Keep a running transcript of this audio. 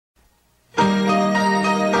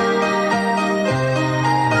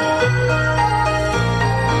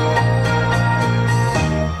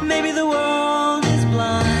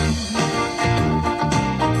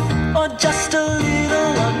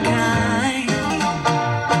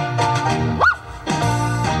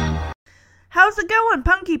it going,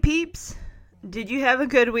 Punky Peeps? Did you have a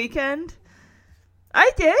good weekend?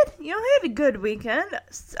 I did. I had a good weekend.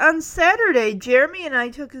 On Saturday, Jeremy and I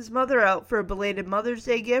took his mother out for a belated Mother's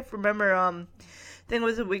Day gift. Remember, I think it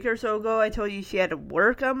was a week or so ago, I told you she had to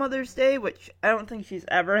work on Mother's Day, which I don't think she's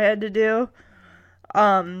ever had to do.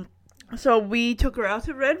 So we took her out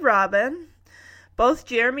to Red Robin. Both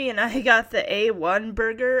Jeremy and I got the A1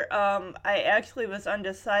 burger. I actually was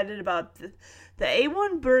undecided about the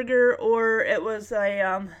A1 burger, or it was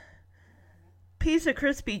a piece of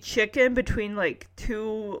crispy chicken between like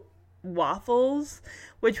two waffles,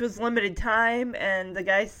 which was limited time, and the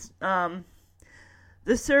guys,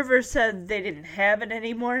 the server said they didn't have it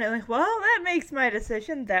anymore, and I'm like, well, that makes my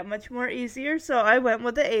decision that much more easier, so I went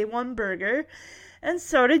with the A1 burger, and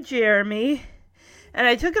so did Jeremy. And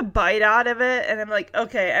I took a bite out of it, and I'm like,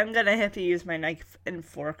 okay, I'm going to have to use my knife and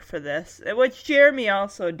fork for this, which Jeremy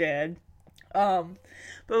also did. But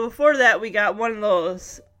before that, we got one of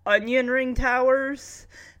those onion ring towers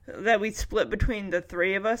that we split between the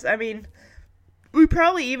three of us. I mean, we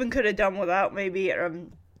probably even could have done without maybe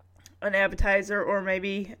an appetizer, or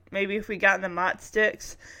maybe if we got in the mott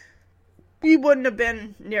sticks, we wouldn't have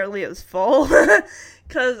been nearly as full.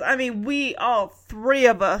 Because, I mean, all three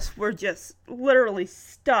of us were just literally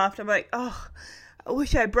stuffed. I'm like, oh, I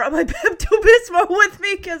wish I brought my Pepto-Bismol with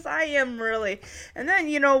me, because I am really. And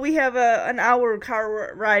then, we have an hour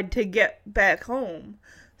car ride to get back home.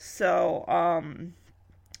 So,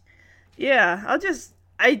 yeah,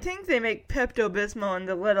 I think they make Pepto-Bismol in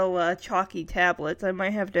the little chalky tablets. I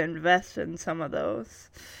might have to invest in some of those.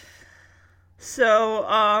 So,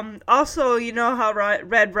 also, how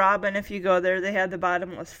Red Robin, if you go there, they have the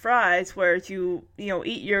bottomless fries, where if you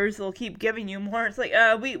eat yours, they'll keep giving you more. It's like,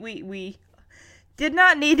 we did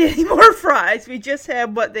not need any more fries. We just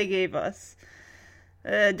had what they gave us.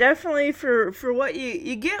 Definitely for what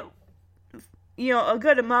you get, a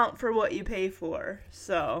good amount for what you pay for.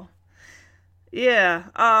 So, yeah.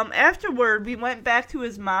 Afterward, we went back to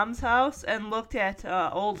his mom's house and looked at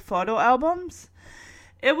old photo albums.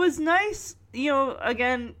 It was nice.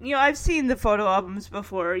 Again, I've seen the photo albums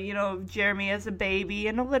before, Jeremy as a baby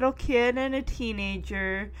and a little kid and a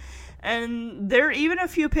teenager. And there are even a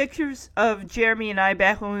few pictures of Jeremy and I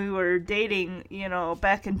back when we were dating,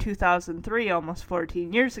 back in 2003, almost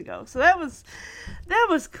 14 years ago. So that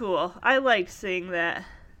was cool. I liked seeing that.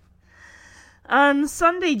 On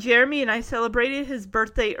Sunday, Jeremy and I celebrated his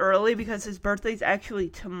birthday early because his birthday's actually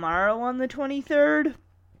tomorrow on the 23rd.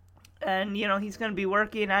 And, he's going to be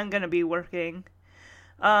working, I'm going to be working.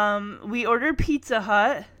 We ordered Pizza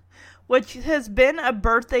Hut, which has been a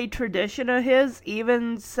birthday tradition of his,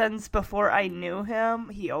 even since before I knew him.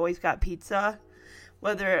 He always got pizza,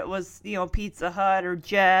 whether it was, Pizza Hut or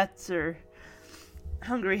Jets or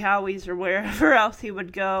Hungry Howie's or wherever else he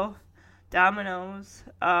would go, Domino's.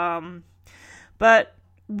 But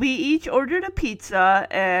we each ordered a pizza,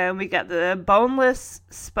 and we got the boneless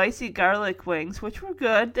spicy garlic wings, which were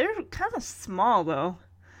good. They're kind of small, though,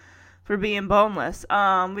 for being boneless.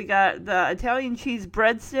 We got the Italian cheese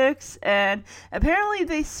breadsticks, and apparently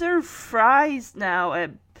they serve fries now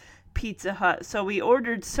at Pizza Hut. So we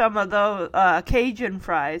ordered some of those Cajun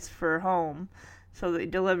fries for home, so they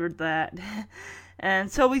delivered that.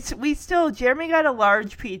 And so we still, Jeremy got a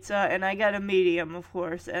large pizza, and I got a medium, of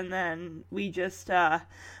course, and then we just,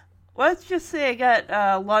 let's just say I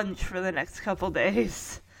got lunch for the next couple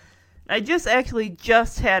days. I just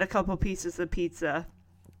had a couple pieces of pizza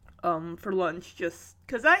for lunch, just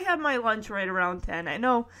because I have my lunch right around 10. I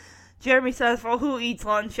know Jeremy says, well, who eats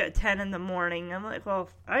lunch at 10 in the morning? I'm like, well,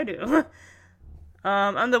 I do.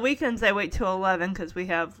 On the weekends, I wait till 11 because we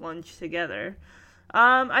have lunch together.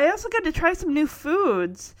 I also got to try some new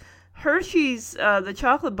foods. Hershey's, the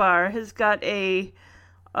chocolate bar, has got a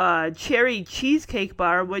cherry cheesecake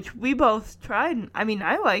bar, which we both tried. I mean,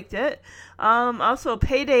 I liked it. Also,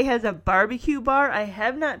 Payday has a barbecue bar. I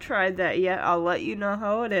have not tried that yet. I'll let you know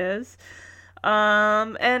how it is.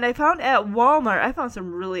 And I found at Walmart,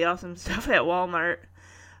 some really awesome stuff at Walmart.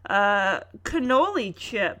 Cannoli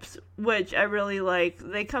chips, which I really like.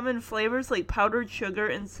 They come in flavors like powdered sugar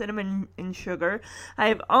and cinnamon and sugar. I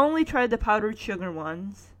have only tried the powdered sugar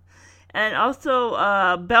ones. And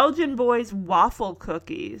also, Belgian Boys waffle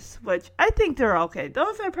cookies, which I think they're okay.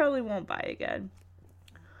 Those I probably won't buy again.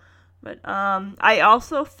 But, I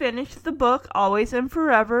also finished the book, Always and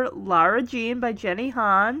Forever, Lara Jean by Jenny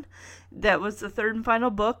Han. That was the third and final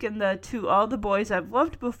book in the To All the Boys I've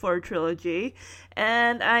Loved Before trilogy.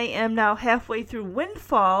 And I am now halfway through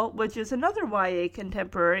Windfall, which is another YA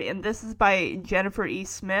contemporary, and this is by Jennifer E.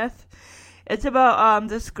 Smith. It's about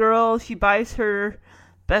this girl, she buys her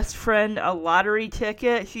best friend a lottery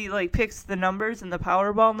ticket. She like picks the numbers and the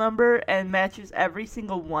Powerball number and matches every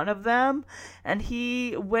single one of them. And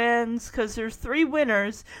he wins because there's 3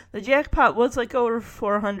 winners. The jackpot was like over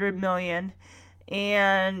 $400 million.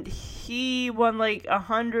 And he won like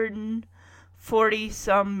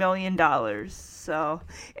 $140-some million. So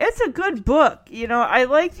it's a good book. You know, I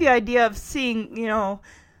like the idea of seeing, you know,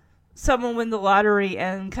 someone win the lottery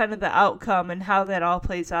and kind of the outcome and how that all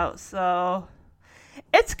plays out. So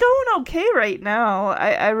it's going okay right now.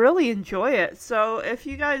 I really enjoy it. So if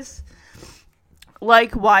you guys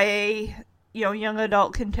like YA, you know, young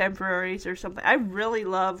adult contemporaries or something, I really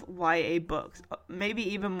love YA books.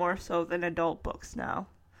 Maybe even more so than adult books now.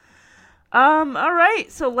 Alright,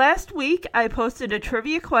 so last week I posted a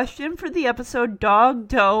trivia question for the episode Dog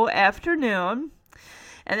Dough Afternoon.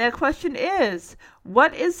 And that question is,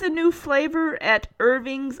 what is the new flavor at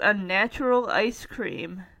Irving's Unnatural Ice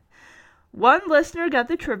Cream? One listener got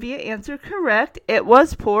the trivia answer correct. It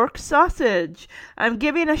was pork sausage. I'm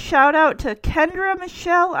giving a shout out to Kendra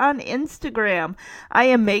Michelle on Instagram. I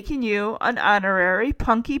am making you an honorary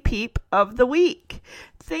Punky Peep of the week.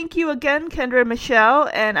 Thank you again, Kendra Michelle,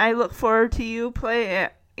 and I look forward to you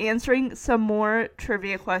answering some more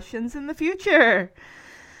trivia questions in the future.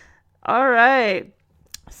 All right.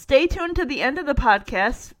 Stay tuned to the end of the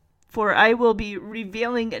podcast, for I will be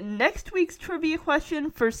revealing next week's trivia question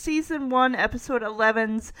for Season 1, Episode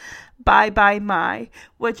 11's Bye Bye My,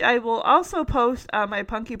 which I will also post on my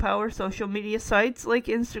Punky Power social media sites like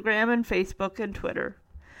Instagram and Facebook and Twitter.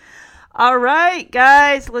 Alright,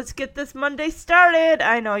 guys, let's get this Monday started.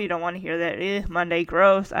 I know you don't want to hear that. Monday,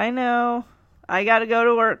 gross. I know. I gotta go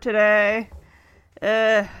to work today.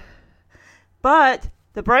 But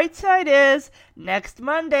the bright side is, next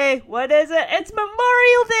Monday, what is it? It's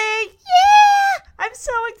Memorial Day! Yeah! I'm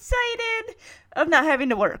so excited of not having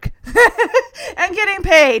to work. And getting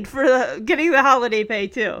paid for getting the holiday pay,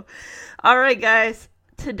 too. Alright, guys.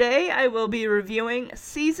 Today I will be reviewing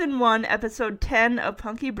Season 1, Episode 10 of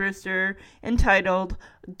Punky Brewster, entitled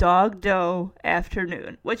Dog Dough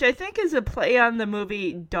Afternoon, which I think is a play on the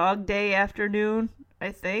movie Dog Day Afternoon,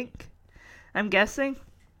 I think. I'm guessing.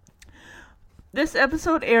 This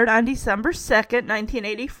episode aired on December 2nd,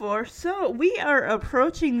 1984, so we are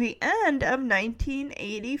approaching the end of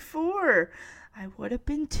 1984. I would have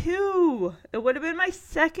been 2. It would have been my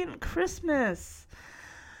second Christmas.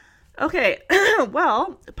 Okay,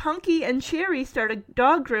 well, Punky and Cherry start a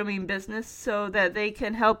dog grooming business so that they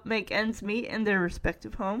can help make ends meet in their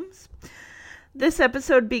respective homes. This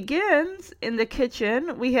episode begins in the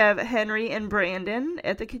kitchen. We have Henry and Brandon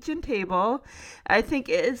at the kitchen table. I think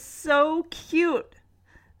it is so cute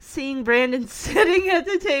seeing Brandon sitting at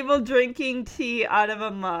the table drinking tea out of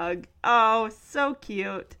a mug. Oh, so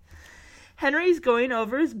cute. Henry's going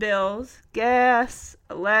over his bills, gas,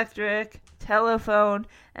 electric, telephone,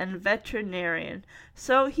 and veterinarian.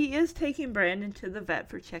 So he is taking Brandon to the vet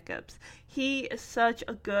for checkups. He is such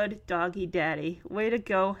a good doggy daddy. Way to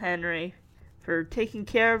go, Henry, for taking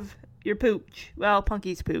care of your pooch. Well,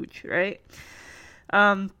 Punky's pooch, right?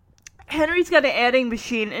 Henry's got an adding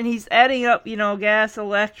machine, and he's adding up, you know, gas,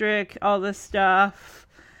 electric, all this stuff.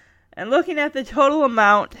 And looking at the total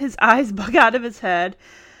amount, his eyes bug out of his head.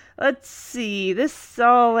 Let's see, this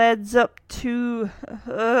all adds up to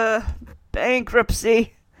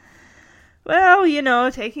bankruptcy. Well, you know,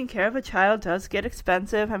 taking care of a child does get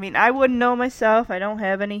expensive. I mean, I wouldn't know myself. I don't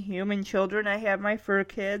have any human children. I have my fur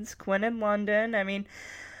kids, Quinn and London. I mean,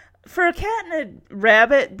 for a cat and a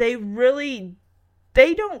rabbit, they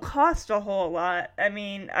don't cost a whole lot. I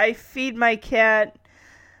mean, I feed my cat,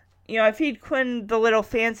 you know, I feed Quinn the little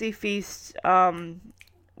Fancy Feast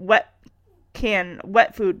wet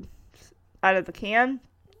food out of the can.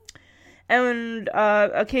 And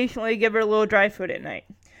occasionally give her a little dry food at night.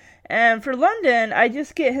 And for London, I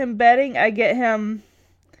just get him bedding. I get him...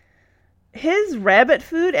 His rabbit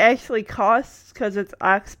food actually costs, because it's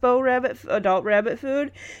Oxbow adult rabbit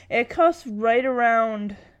food, it costs right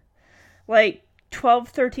around, like,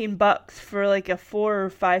 $12-13 for, like, a 4 or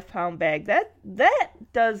 5 pound bag. That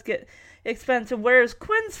does get expensive. Whereas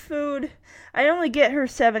Quinn's food, I only get her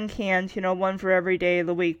 7 cans, you know, 1 for every day of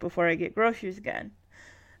the week before I get groceries again.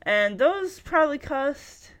 And those probably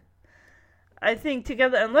cost, I think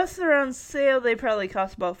together, unless they're on sale, they probably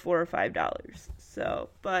cost about $4 or $5. So,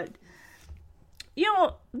 but, you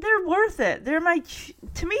know, they're worth it.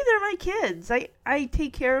 To me, they're my kids. I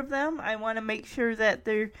take care of them. I want to make sure that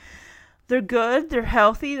they're good, they're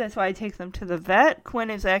healthy. That's why I take them to the vet. Quinn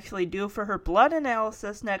is actually due for her blood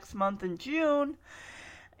analysis next month in June.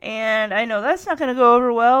 And I know that's not going to go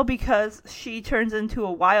over well because she turns into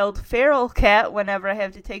a wild feral cat whenever I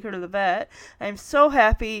have to take her to the vet. I'm so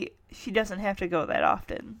happy she doesn't have to go that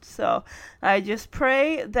often. So I just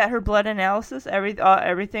pray that her blood analysis,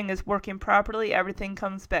 everything is working properly, everything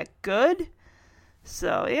comes back good.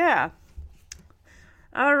 So yeah.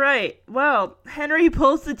 All right. Well, Henry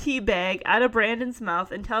pulls the tea bag out of Brandon's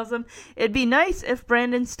mouth and tells him it'd be nice if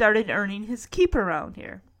Brandon started earning his keep around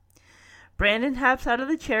here. Brandon hops out of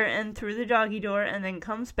the chair and through the doggy door and then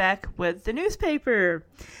comes back with the newspaper.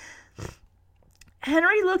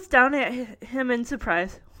 Henry looks down at him in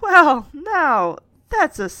surprise. Well, now,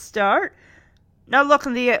 that's a start. Now look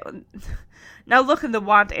in the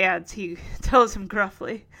want ads, he tells him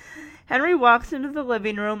gruffly. Henry walks into the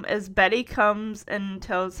living room as Betty comes in and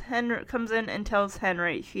tells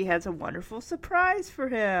Henry she has a wonderful surprise for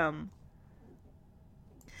him.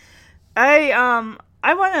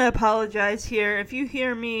 I want to apologize here if you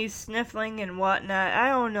hear me sniffling and whatnot. I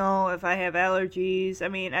don't know if I have allergies. I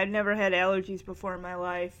mean, I've never had allergies before in my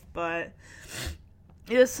life, but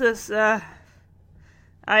this is, I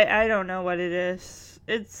don't know what it is.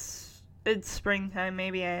 It's springtime.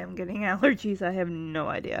 Maybe I am getting allergies. I have no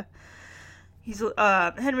idea.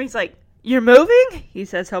 Henry's like, "You're moving?" he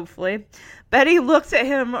says hopefully. Betty looks at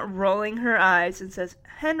him, rolling her eyes, and says,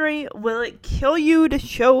 "Henry, will it kill you to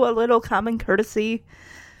show a little common courtesy?"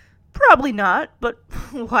 "Probably not, but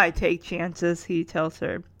why take chances?" he tells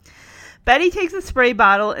her. Betty takes a spray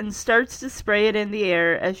bottle and starts to spray it in the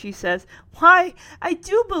air as she says, "Why, I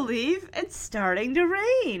do believe it's starting to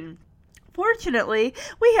rain. Fortunately,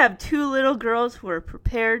 we have 2 little girls who are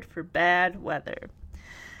prepared for bad weather."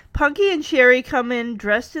 Punky and Sherry come in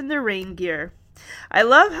dressed in their rain gear. I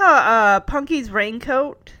love how Punky's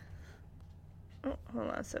raincoat... Oh, hold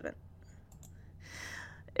on a second.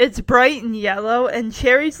 It's bright and yellow, and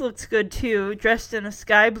Sherry's looks good too, dressed in a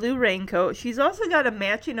sky blue raincoat. She's also got a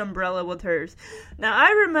matching umbrella with hers. Now,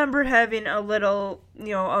 I remember having a little,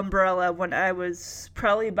 umbrella when I was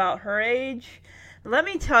probably about her age. Let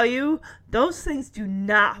me tell you, those things do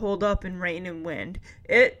not hold up in rain and wind.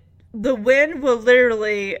 The wind will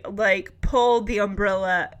literally, pull the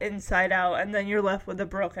umbrella inside out, and then you're left with a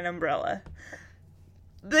broken umbrella.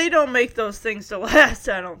 They don't make those things to last,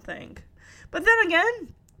 I don't think. But then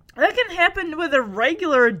again, that can happen with a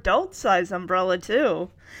regular adult-size umbrella, too.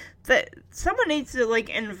 Someone needs to,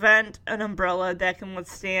 invent an umbrella that can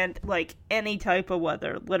withstand, any type of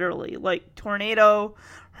weather, literally. Like tornado,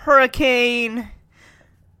 hurricane,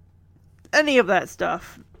 any of that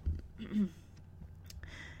stuff.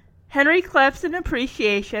 Henry claps in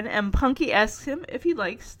appreciation, and Punky asks him if he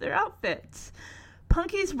likes their outfits.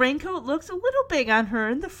 Punky's raincoat looks a little big on her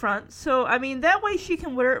in the front, so, that way she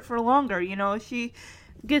can wear it for longer, She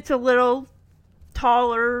gets a little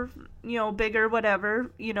taller, bigger, whatever,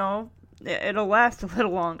 it'll last a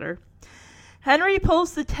little longer. Henry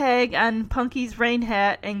pulls the tag on Punky's rain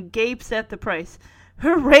hat and gapes at the price.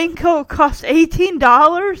 "Her raincoat costs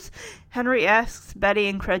 $18? Henry asks Betty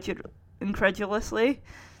incredulously.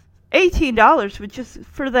 $18 just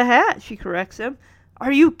for the hat, she corrects him.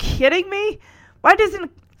 "Are you kidding me?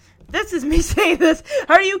 This is me saying this.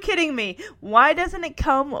 Are you kidding me? Why doesn't it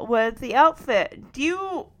come with the outfit? Do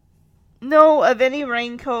you know of any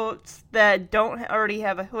raincoats that don't already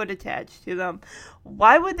have a hood attached to them?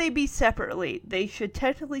 Why would they be separately? They should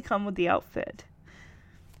technically come with the outfit."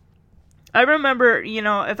 I remember,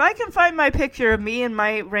 if I can find my picture of me in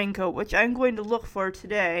my raincoat, which I'm going to look for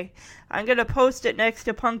today, I'm going to post it next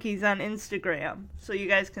to Punky's on Instagram so you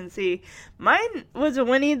guys can see. Mine was a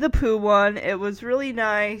Winnie the Pooh one. It was really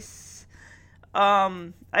nice.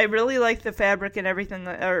 I really like the fabric and everything,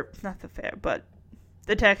 or not the fabric, but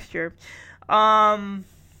the texture.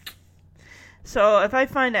 So if I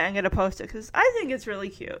find it, I'm going to post it because I think it's really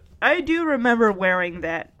cute. I do remember wearing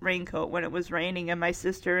that raincoat when it was raining, and my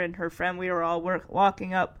sister and her friend, we were all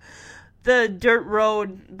walking up the dirt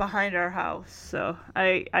road behind our house. So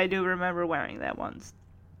I do remember wearing that once.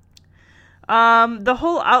 The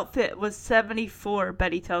whole outfit was $74,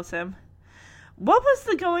 Betty tells him. What was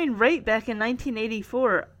the going rate back in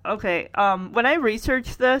 1984? Okay, when I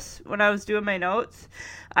researched this, when I was doing my notes,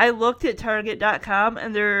 I looked at Target.com,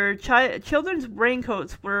 and their children's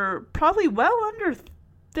raincoats were probably well under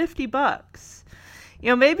 $50.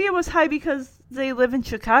 Maybe it was high because they live in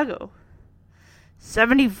Chicago.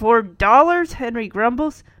 $74? Henry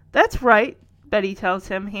grumbles. "That's right," Betty tells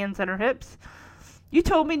him, hands on her hips. "You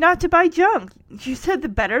told me not to buy junk. You said the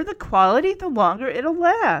better the quality, the longer it'll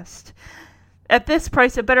last. At this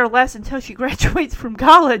price, it better last until she graduates from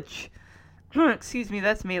college." Excuse me,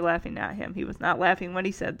 that's me laughing, not him. He was not laughing when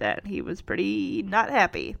he said that. He was pretty not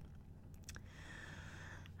happy.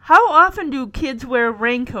 How often do kids wear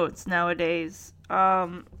raincoats nowadays?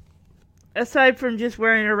 Aside from just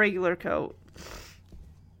wearing a regular coat.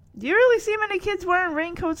 Do you really see many kids wearing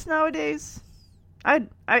raincoats nowadays? I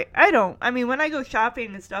don't. I mean, when I go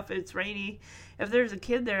shopping and stuff, it's rainy. If there's a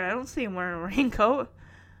kid there, I don't see him wearing a raincoat.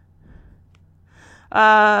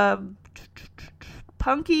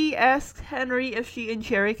 Punky asks Henry if she and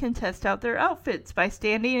Cherry can test out their outfits by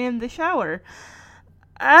standing in the shower.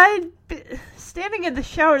 Standing in the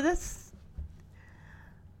shower, that's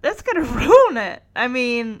gonna ruin it. I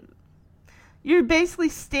mean, you're basically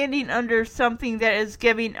standing under something that is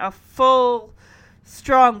giving a full,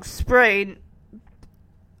 strong spray.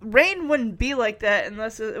 Rain wouldn't be like that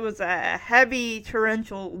unless it was a heavy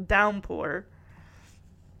torrential downpour.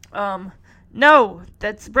 No,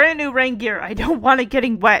 that's brand new rain gear. I don't want it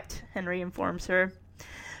getting wet, Henry informs her.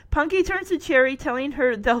 Punky turns to Cherry, telling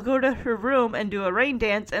her they'll go to her room and do a rain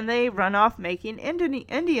dance, and they run off making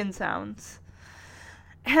Indian sounds.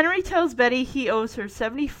 Henry tells Betty he owes her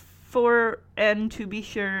 74 and to be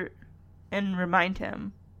sure and remind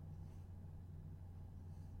him.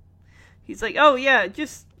 He's like, oh yeah,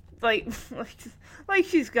 just like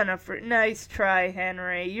she's gonna nice try,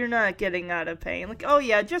 Henry. You're not getting out of paying. Like, oh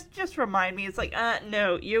yeah, just remind me. It's like,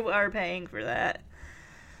 no, you are paying for that.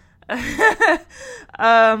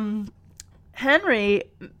 Henry,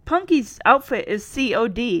 Punky's outfit is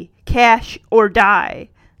COD, cash or die,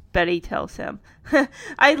 Betty tells him.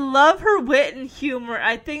 I love her wit and humor.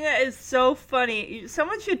 I think that is so funny.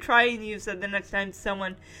 Someone should try and use that the next time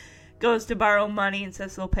someone goes to borrow money and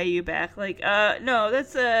says they'll pay you back. Like, no,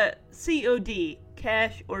 that's a COD,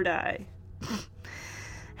 cash or die.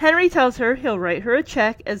 Henry tells her he'll write her a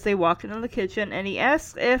check as they walk into the kitchen, and he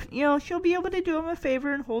asks if, she'll be able to do him a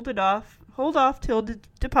favor and hold off till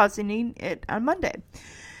depositing it on Monday.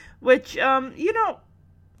 Which,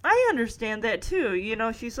 I understand that too.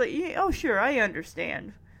 She's like, oh, sure, I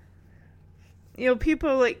understand.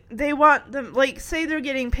 People, like, they want them, like, say they're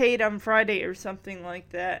getting paid on Friday or something like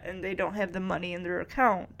that, and they don't have the money in their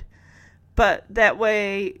account. But that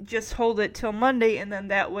way, just hold it till Monday, and then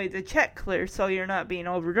that way the check clears, so you're not being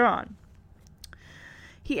overdrawn.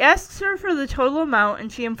 He asks her for the total amount, and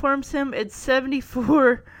she informs him it's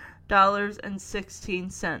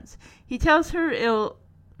 $74.16. He tells her it'll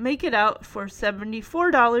make it out for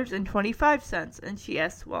 $74.25, and she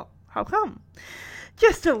asks, well, how come?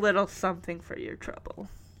 Just a little something for your trouble.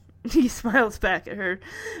 He smiles back at her.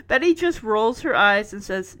 Betty just rolls her eyes and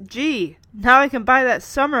says, gee, now I can buy that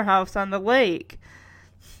summer house on the lake.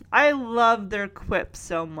 I love their quips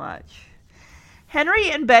so much.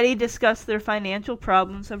 Henry and Betty discuss their financial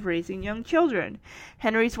problems of raising young children.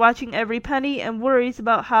 Henry's watching every penny and worries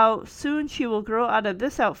about how soon she will grow out of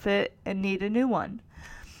this outfit and need a new one.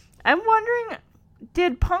 I'm wondering,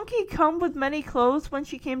 did Punky come with many clothes when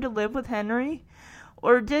she came to live with Henry?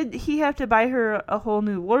 Or did he have to buy her a whole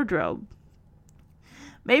new wardrobe?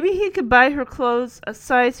 Maybe he could buy her clothes a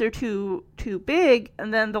size or two too big,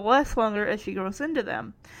 and then they'll last longer as she grows into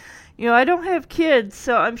them. I don't have kids,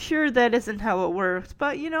 so I'm sure that isn't how it works,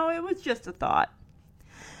 but, it was just a thought.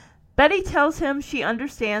 Betty tells him she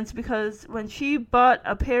understands because when she bought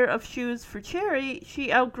a pair of shoes for Cherry,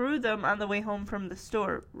 she outgrew them on the way home from the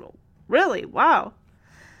store. Really? Wow.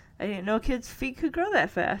 I didn't know kids' feet could grow that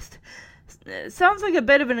fast. It sounds like a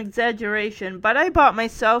bit of an exaggeration, but I bought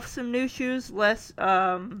myself some new shoes last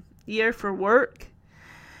year for work.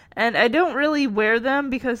 And I don't really wear them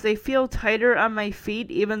because they feel tighter on my feet,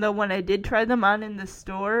 even though when I did try them on in the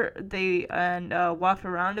store, walked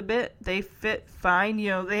around a bit, they fit fine.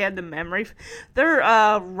 They had the memory.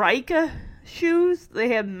 They're Rika shoes. They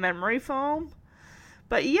have memory foam.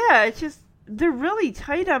 But yeah, it's just, they're really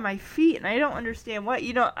tight on my feet, and I don't understand why.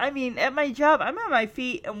 At my job, I'm on my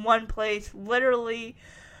feet in one place literally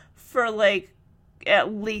for,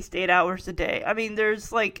 at least 8 hours a day.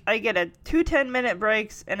 There's, I get 2 10-minute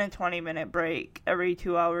breaks and a 20-minute break every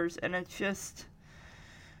 2 hours, and it's just,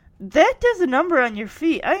 that does a number on your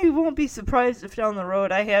feet. I won't be surprised if down the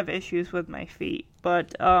road I have issues with my feet.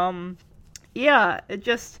 But, yeah, it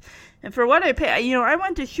just, and for what I pay, I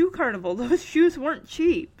went to Shoe Carnival. Those shoes weren't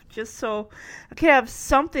cheap. Just so I could have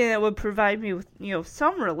something that would provide me with,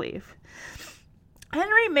 some relief.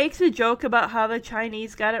 Henry makes a joke about how the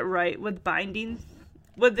Chinese got it right with them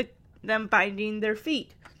binding their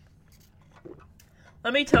feet.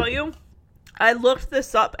 Let me tell you, I looked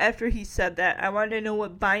this up after he said that. I wanted to know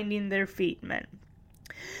what binding their feet meant.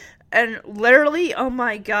 And literally, oh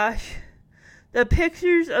my gosh, the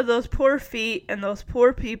pictures of those poor feet and those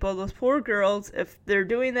poor people, those poor girls, if they're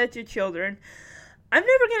doing that to children, I'm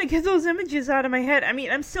never going to get those images out of my head. I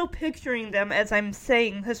mean, I'm still picturing them as I'm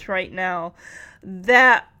saying this right now.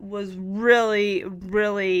 That was really,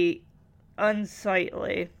 really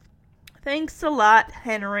unsightly. Thanks a lot,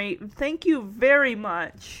 Henry. Thank you very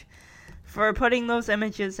much for putting those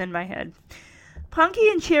images in my head. Punky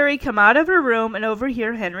and Cherry come out of her room and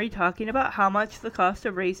overhear Henry talking about how much the cost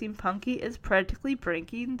of raising Punky is practically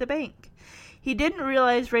breaking the bank. He didn't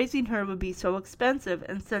realize raising her would be so expensive,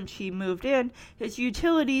 and since she moved in, his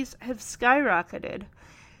utilities have skyrocketed.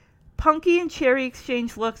 Punky and Cherry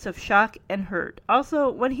exchange looks of shock and hurt.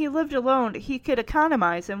 Also, when he lived alone, he could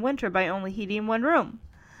economize in winter by only heating one room.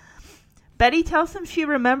 Betty tells him she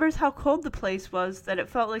remembers how cold the place was, that it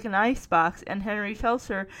felt like an icebox, and Henry tells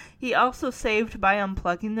her he also saved by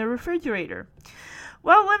unplugging the refrigerator.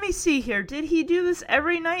 Well, let me see here. Did he do this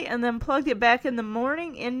every night and then plugged it back in the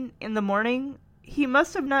morning? In the morning, he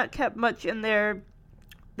must have not kept much in there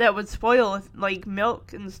that would spoil, like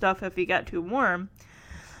milk and stuff, if he got too warm.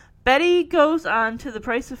 Betty goes on to the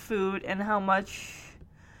price of food and how much,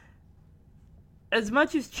 as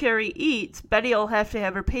much as Cherry eats, Betty will have to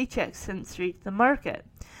have her paycheck sent straight to the market.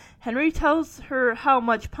 Henry tells her how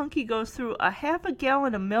much Punky goes through a half a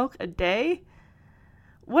gallon of milk a day.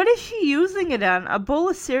 What is she using it on? A bowl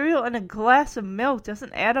of cereal and a glass of milk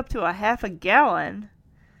doesn't add up to a half a gallon.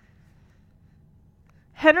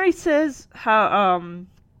 Henry says how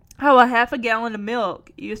a half a gallon of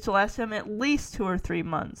milk used to last him at least 2 or 3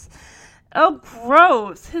 months. Oh,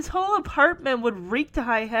 gross. His whole apartment would reek to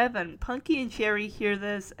high heaven. Punky and Cherry hear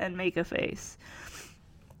this and make a face.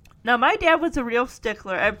 Now, my dad was a real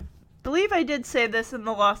stickler. I believe I did say this in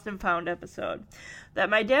the Lost and Found episode, that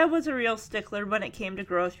my dad was a real stickler when it came to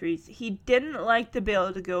groceries. He didn't like the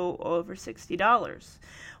bill to go over $60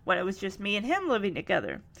 when it was just me and him living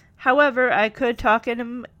together. However, I could talk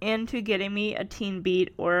him into getting me a Teen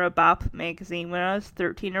Beat or a Bop magazine when I was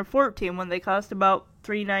 13 or 14, when they cost about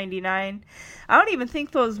 $3.99. I don't even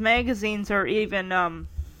think those magazines are even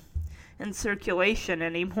in circulation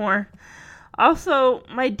anymore. Also,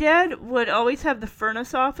 my dad would always have the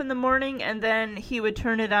furnace off in the morning, and then he would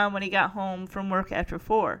turn it on when he got home from work after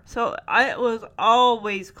 4. So it was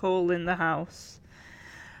always cold in the house.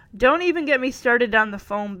 Don't even get me started on the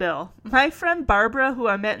phone bill. My friend Barbara, who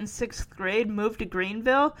I met in 6th grade, moved to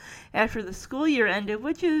Greenville after the school year ended,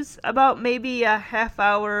 which is about maybe a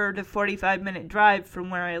half-hour to 45-minute drive from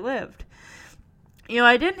where I lived. You know,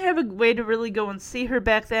 I didn't have a way to really go and see her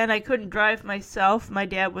back then. I couldn't drive myself. My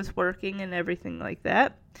dad was working and everything like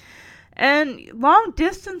that. And long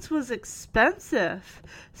distance was expensive,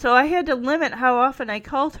 so I had to limit how often I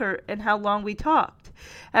called her and how long we talked.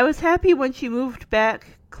 I was happy when she moved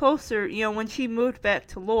back closer, when she moved back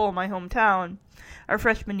to Lowell, my hometown, our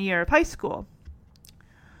freshman year of high school.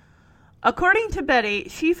 According to Betty,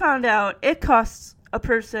 she found out it costs a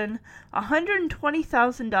person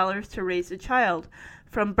 $120,000 to raise a child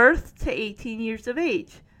from birth to 18 years of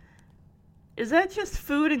age. Is that just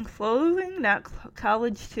food and clothing, not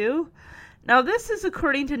college too? Now this is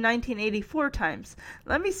according to 1984 times.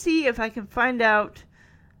 Let me see if I can find out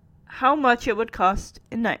how much it would cost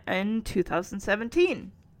in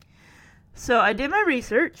 2017. So I did my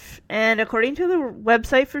research, and according to the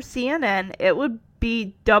website for CNN, it would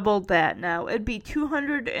be double that now. It'd be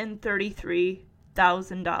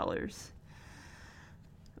 $233,000.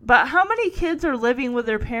 But how many kids are living with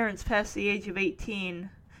their parents past the age of 18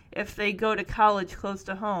 if they go to college close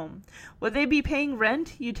to home? Would they be paying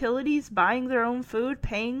rent, utilities, buying their own food,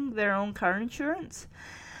 paying their own car insurance?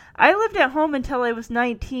 I lived at home until I was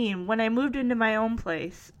 19 when I moved into my own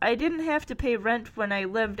place. I didn't have to pay rent when I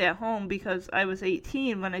lived at home because I was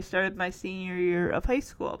 18 when I started my senior year of high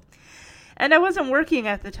school. And I wasn't working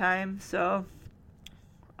at the time, so,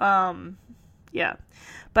 yeah.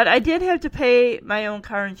 But I did have to pay my own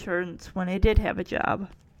car insurance when I did have a job.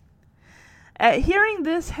 At hearing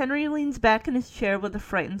this, Henry leans back in his chair with a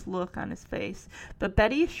frightened look on his face. But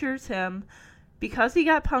Betty assures him, because he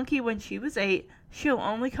got Punky when she was 8, she'll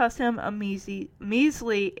only cost him a measly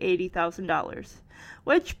 $80,000.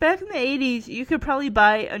 Which, back in the 80s, you could probably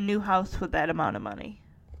buy a new house with that amount of money.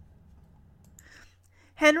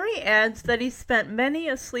 Henry adds that he spent many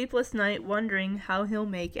a sleepless night wondering how he'll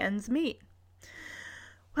make ends meet.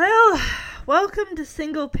 Well, welcome to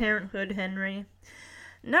single parenthood, Henry.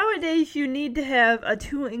 Nowadays, you need to have a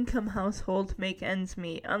 2-income household to make ends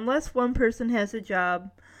meet, unless one person has a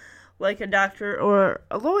job, like a doctor or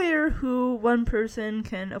a lawyer, who one person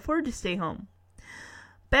can afford to stay home.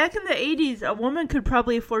 Back in the 80s, a woman could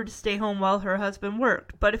probably afford to stay home while her husband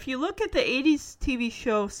worked. But if you look at the 80s TV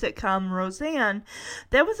show sitcom Roseanne,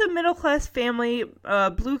 that was a middle-class family,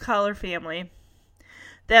 blue-collar family.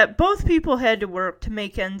 that both people had to work to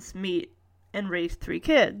make ends meet and raise 3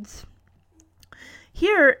 kids.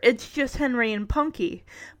 Here, it's just Henry and Punky,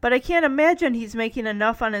 but I can't imagine he's making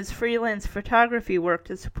enough on his freelance photography work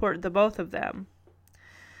to support the both of them.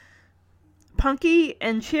 Punky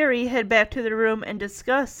and Cherry head back to their room and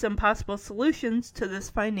discuss some possible solutions to this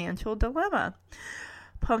financial dilemma.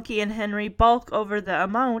 Punky and Henry balk over the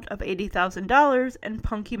amount of $80,000, and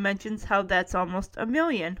Punky mentions how that's almost $1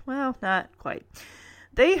 million. Well, not quite.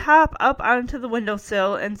 They hop up onto the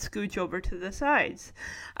windowsill and scooch over to the sides.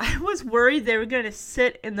 I was worried they were going to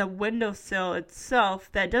sit in the windowsill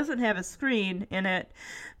itself that doesn't have a screen in it,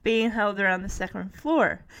 being how they're on the 2nd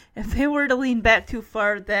floor. If they were to lean back too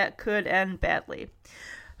far, that could end badly.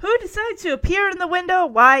 Who decides to appear in the window?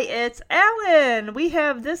 Why, it's Alan! We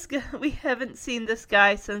haven't seen this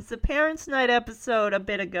guy since the Parents' Night episode a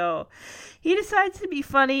bit ago. He decides to be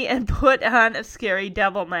funny and put on a scary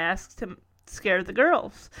devil mask to scare the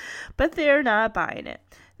girls, but they're not buying it.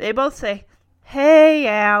 They both say, "Hey,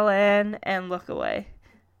 Alan," and look away.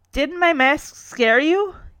 "Didn't my mask scare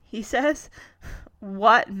you?" he says.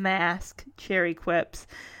 "What mask?" Cherry quips.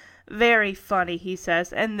 "Very funny," he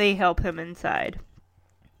says, and they help him inside.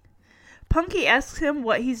 Punky asks him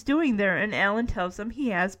what he's doing there, and Alan tells him he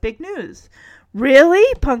has big news. "Really?"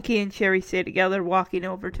 Punky and Cherry say together, walking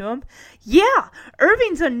over to him. "Yeah,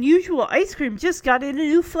 Irving's Unusual Ice Cream just got in a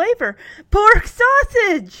new flavor. Pork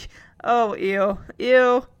sausage!" "Oh, ew.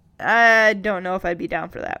 Ew. I don't know if I'd be down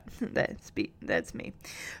for that." That's me.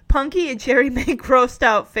 Punky and Cherry make grossed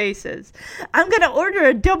out faces. "I'm going to order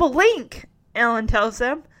a double link," Alan tells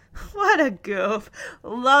them. What a goof.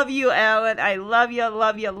 Love you, Alan. I love you,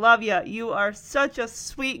 love you, love you. You are such a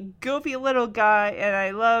sweet, goofy little guy, and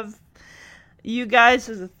I love you guys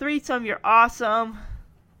as a threesome. You're awesome.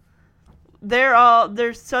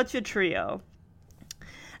 They're such a trio.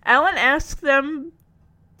 Alan asks them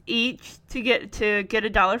each to get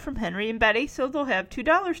 $1 from Henry and Betty, so they'll have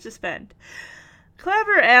 $2 to spend.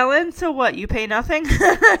 Clever, Alan. So what, you pay nothing?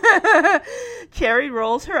 Cherry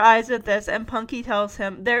rolls her eyes at this, and Punky tells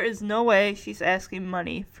him there is no way she's asking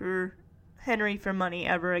Henry for money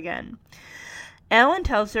ever again. Alan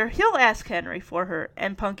tells her he'll ask Henry for her,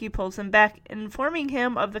 and Punky pulls him back, informing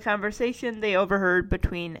him of the conversation they overheard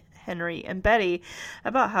between Henry and Betty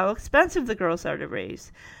about how expensive the girls are to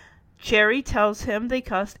raise. Cherry tells him they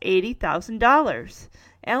cost $80,000.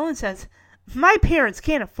 Alan says, "My parents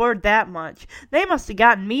can't afford that much. They must have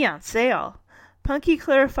gotten me on sale." Punky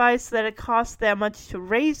clarifies that it costs that much to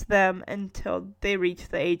raise them until they reach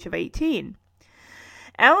the age of 18.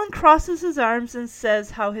 Alan crosses his arms and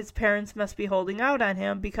says how his parents must be holding out on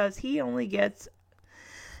him because he only gets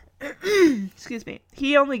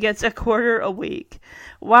he only gets a quarter a week.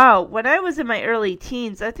 Wow, when I was in my early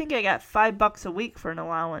teens, I think I got $5 a week for an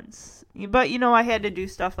allowance. But, I had to do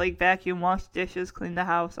stuff like vacuum, wash dishes, clean the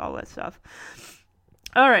house, all that stuff.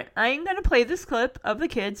 Alright, I'm going to play this clip of the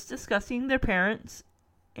kids discussing their parents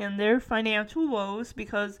and their financial woes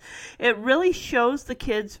because it really shows the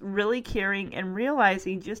kids really caring and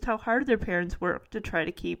realizing just how hard their parents work to try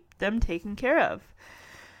to keep them taken care of.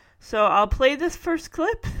 So I'll play this first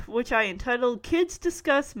clip, which I entitled Kids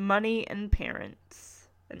Discuss Money and Parents.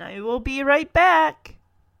 And I will be right back.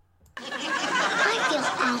 I feel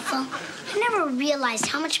awful. I never realized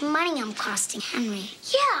how much money I'm costing Henry.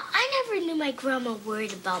 Yeah, I never knew my grandma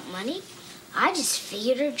worried about money. I just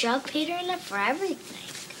figured her job paid her enough for everything.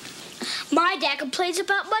 My dad complains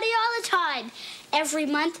about money all the time. Every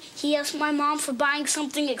month, he asks my mom for buying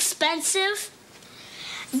something expensive.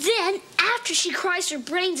 Then, after she cries her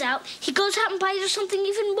brains out, he goes out and buys her something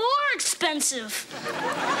even more expensive.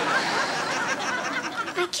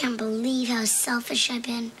 I can't believe how selfish I've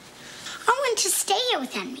been. I wanted to stay here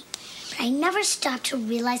with Henry, but I never stopped to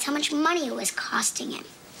realize how much money it was costing him.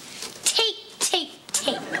 Take.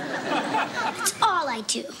 That's all I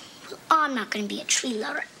do. Well, I'm not going to be a tree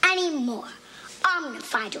lover anymore. I'm going to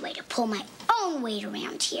find a way to pull my own weight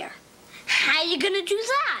around here. How you going to do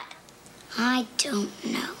that? I don't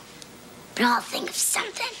know, but I'll think of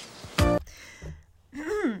something.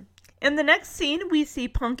 In the next scene, we see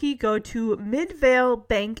Punky go to Midvale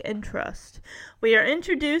Bank and Trust. We are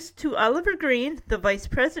introduced to Oliver Green, the vice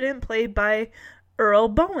president, played by Earl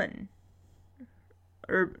Boen.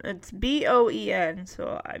 It's B-O-E-N,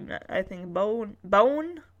 so I think Bone?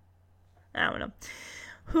 I don't know.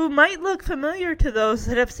 Who might look familiar to those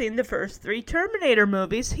that have seen the first 3 Terminator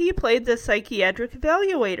movies. He played the psychiatric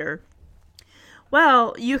evaluator.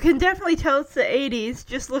 Well, you can definitely tell it's the 80s.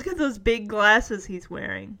 Just look at those big glasses he's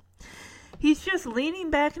wearing. He's just leaning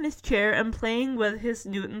back in his chair and playing with his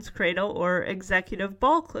Newton's cradle or executive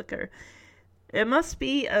ball clicker. It must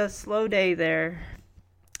be a slow day there.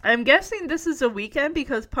 I'm guessing this is a weekend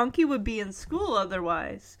because Punky would be in school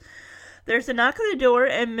otherwise. There's a knock on the door,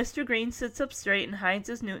 and Mr. Green sits up straight and hides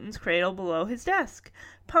his Newton's cradle below his desk.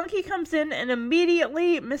 Punky comes in, and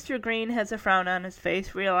immediately Mr. Green has a frown on his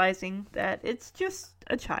face, realizing that it's just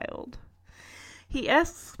a child. He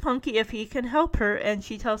asks Punky if he can help her, and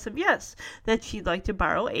she tells him yes, that she'd like to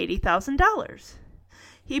borrow $80,000.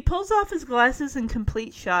 He pulls off his glasses in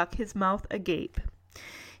complete shock, his mouth agape.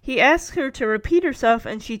 He asks her to repeat herself,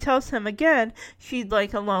 and she tells him again she'd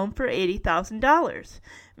like a loan for $80,000.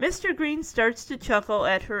 Mr. Green starts to chuckle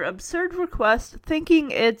at her absurd request, thinking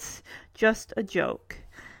it's just a joke.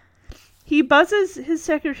 He buzzes his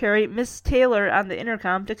secretary, Miss Taylor, on the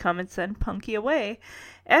intercom to come and send Punky away.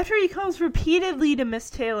 After he calls repeatedly to Miss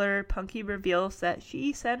Taylor, Punky reveals that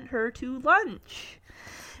she sent her to lunch.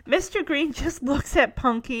 Mr. Green just looks at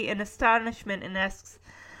Punky in astonishment and asks,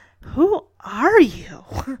 "Who are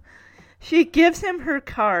you?" She gives him her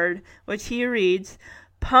card, which he reads,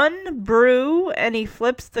 "Pun Brew," and he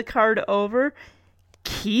flips the card over.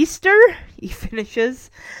 "Keister?" he finishes.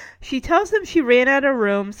 She tells him she ran out of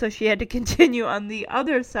room, so she had to continue on the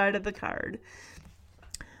other side of the card.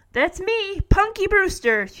 "That's me, Punky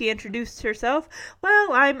Brewster," she introduced herself.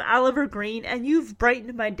 "Well, I'm Oliver Green, and you've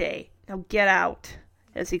brightened my day. Now get out,"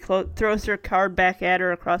 as he throws her card back at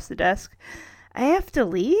her across the desk. "I have to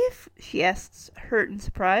leave?" she asks, hurt and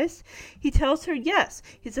surprised. He tells her yes,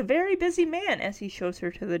 he's a very busy man, as he shows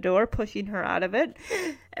her to the door, pushing her out of it.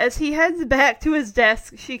 As he heads back to his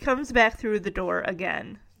desk, she comes back through the door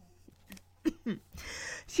again.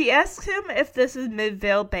 She asks him if this is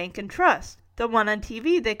Midvale Bank and Trust, the one on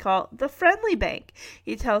TV they call the Friendly Bank.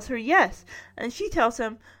 He tells her yes, and she tells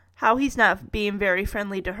him how he's not being very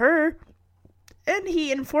friendly to her. And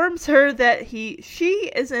he informs her that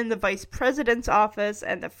she is in the vice president's office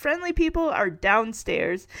and the friendly people are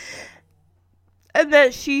downstairs, and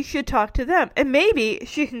that she should talk to them. And maybe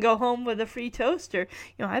she can go home with a free toaster.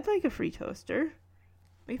 I'd like a free toaster.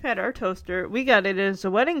 We've had our toaster. We got it as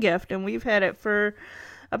a wedding gift, and we've had it for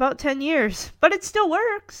about 10 years. But it still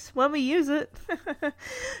works when we use it.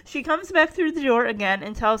 She comes back through the door again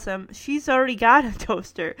and tells him she's already got a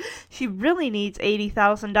toaster. She really needs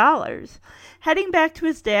 $80,000. Heading back to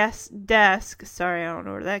his desk, sorry, I don't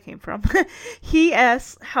know where that came from, he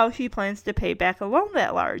asks how she plans to pay back a loan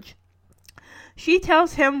that large. She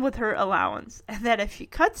tells him with her allowance, and that if she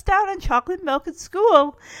cuts down on chocolate milk at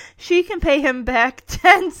school, she can pay him back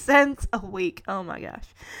 10 cents a week. Oh my gosh.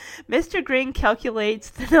 Mr. Green calculates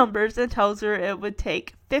the numbers and tells her it would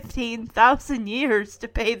take 15,000 years to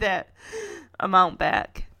pay that amount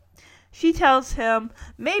back. She tells him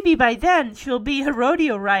maybe by then she'll be a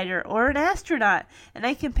rodeo rider or an astronaut, and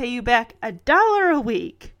I can pay you back $1 a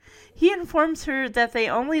week. He informs her that they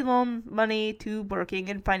only loan money to working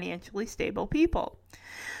and financially stable people.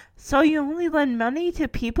 So you only lend money to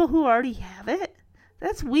people who already have it?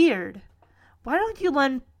 That's weird. Why don't you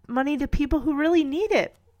lend money to people who really need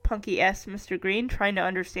it? Punky asks Mr. Green, trying to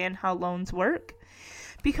understand how loans work.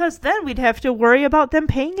 Because then we'd have to worry about them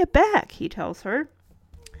paying it back, he tells her.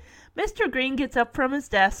 Mr. Green gets up from his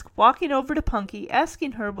desk, walking over to Punky,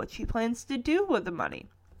 asking her what she plans to do with the money.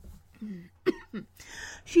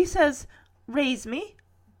 She says, "Raise me."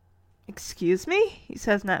 "Excuse me?" he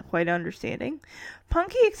says, not quite understanding.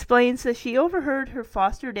 Punky explains that she overheard her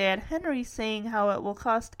foster dad, Henry, saying how it will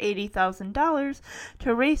cost $80,000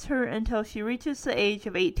 to raise her until she reaches the age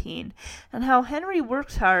of 18, and how Henry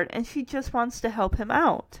works hard and she just wants to help him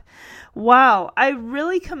out. Wow, I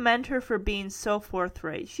really commend her for being so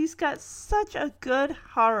forthright. She's got such a good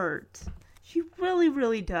heart. She really,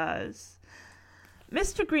 really does.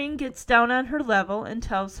 Mr. Green gets down on her level and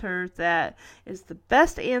tells her that is the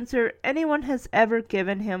best answer anyone has ever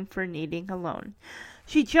given him for needing a loan.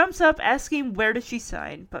 She jumps up asking where does she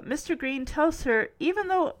sign, but Mr. Green tells her even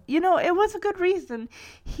though, it was a good reason,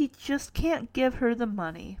 he just can't give her the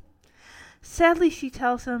money. Sadly, she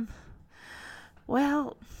tells him,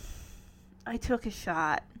 "Well, I took a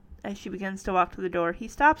shot." As she begins to walk to the door, he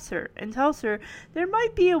stops her and tells her there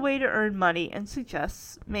might be a way to earn money and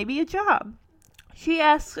suggests maybe a job. She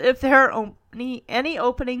asks if there are any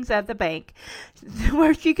openings at the bank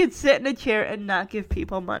where she could sit in a chair and not give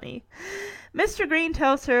people money. Mr. Green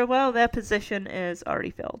tells her, well, that position is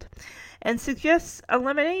already filled, and suggests a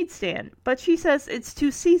lemonade stand, but she says it's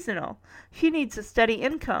too seasonal. She needs a steady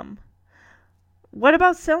income. "What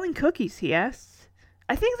about selling cookies?" he asks.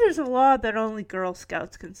 "I think there's a law that only Girl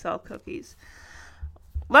Scouts can sell cookies."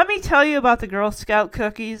 Let me tell you about the Girl Scout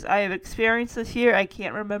cookies I have experienced this year. I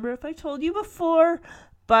can't remember if I told you before,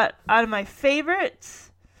 but out of my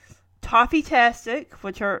favorites, Toffee-tastic,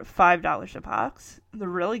 which are $5 a box. They're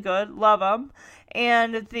really good. Love them.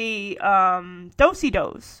 and the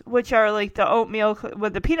Do-si-dos, which are like the oatmeal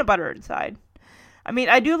with the peanut butter inside. I mean,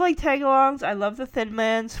 I do like Tagalongs. I love the Thin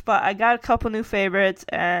Mints, but I got a couple new favorites,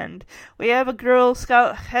 and we have a Girl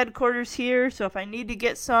Scout headquarters here, so if I need to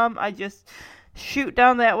get some, I just shoot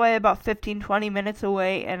down that way about 15-20 minutes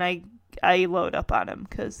away, and I load up on them,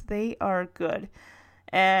 because they are good.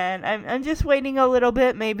 And I'm just waiting a little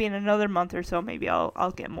bit, maybe in another month or so, maybe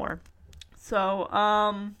I'll get more. So,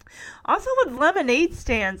 also with lemonade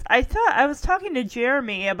stands, I was talking to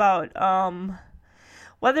Jeremy about, don't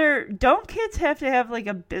kids have to have, like,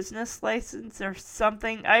 a business license or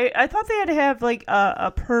something? I thought they had to have, like,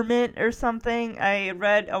 a permit or something. I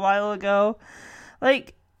read a while ago.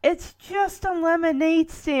 Like, it's just a lemonade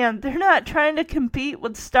stand. They're not trying to compete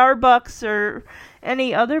with Starbucks or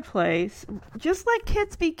any other place. Just let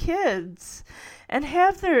kids be kids. And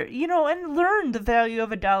have their, and learn the value of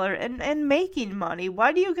 $1 and making money.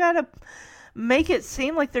 Why do you gotta make it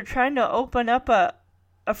seem like they're trying to open up a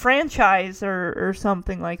franchise or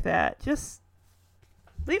something like that? Just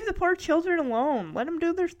leave the poor children alone. Let them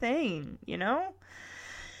do their thing,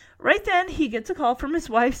 Right then, he gets a call from his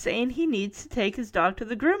wife saying he needs to take his dog to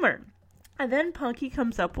the groomer. And then Punky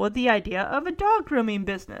comes up with the idea of a dog grooming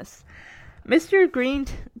business. Mr. Green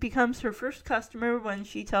becomes her first customer when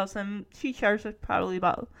she tells him she charges probably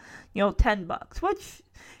about, $10, which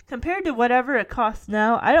compared to whatever it costs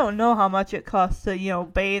now, I don't know how much it costs to,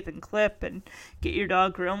 bathe and clip and get your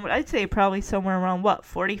dog groomed. I'd say probably somewhere around,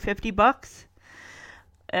 $40-50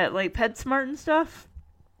 at, like, PetSmart and stuff.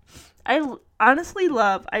 I honestly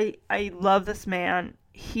love this man.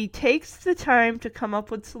 He takes the time to come up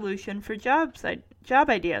with solution for job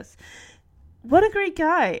ideas. What a great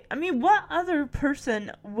guy. I mean, what other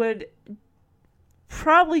person would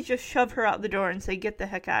probably just shove her out the door and say, get the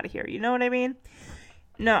heck out of here? You know what I mean?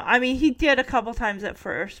 No, I mean, he did a couple times at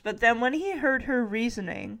first, but then when he heard her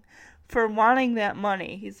reasoning for wanting that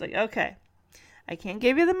money, he's like, okay, I can't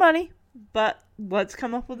give you the money, but let's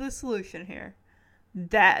come up with a solution here.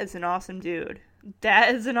 That is an awesome dude.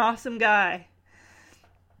 That is an awesome guy.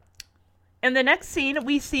 In the next scene,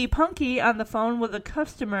 we see Punky on the phone with a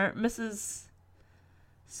customer, Mrs.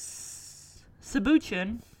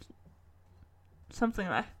 Sabuchin. Something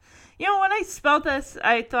like that. When I spelled this,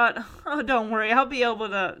 I thought, oh, don't worry, I'll be able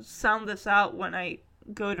to sound this out when I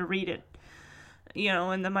go to read it,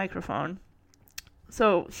 in the microphone.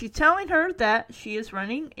 So she's telling her that she is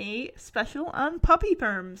running a special on puppy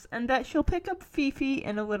perms and that she'll pick up Fifi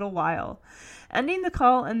in a little while, ending the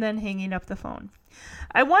call and then hanging up the phone.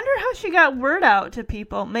 I wonder how she got word out to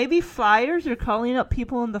people. Maybe flyers or calling up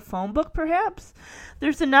people in the phone book, perhaps?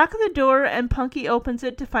 There's a knock on the door, and Punky opens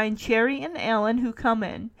it to find Cherry and Alan, who come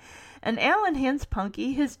in. And Alan hands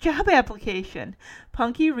Punky his job application.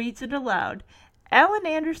 Punky reads it aloud. Alan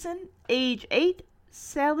Anderson, age 8,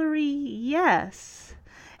 salary yes.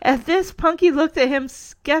 At this, Punky looked at him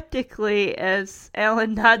skeptically as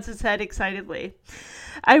Alan nods his head excitedly.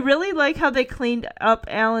 I really like how they cleaned up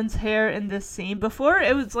Alan's hair in this scene. Before,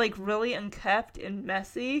 it was like really unkempt and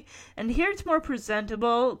messy, and here it's more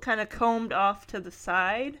presentable, kind of combed off to the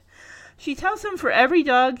side. She tells him for every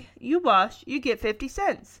dog you wash, you get 50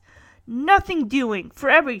 cents. Nothing doing. For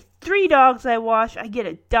every 3 dogs I wash, I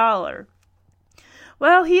get $1.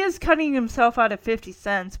 Well, he is cutting himself out of 50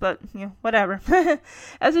 cents, but, whatever.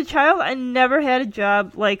 As a child, I never had a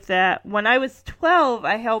job like that. When I was 12,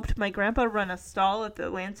 I helped my grandpa run a stall at the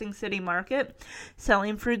Lansing City Market,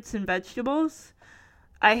 selling fruits and vegetables.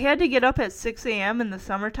 I had to get up at 6 a.m. in the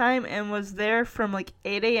summertime and was there from like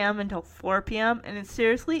 8 a.m. until 4 p.m. And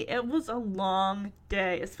seriously, it was a long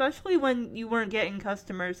day, especially when you weren't getting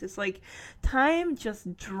customers. It's like time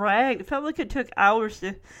just dragged. It felt like it took hours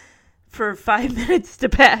for 5 minutes to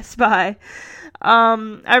pass by.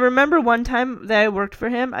 I remember one time that I worked for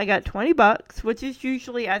him, I got $20, which is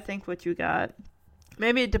usually, I think, what you got.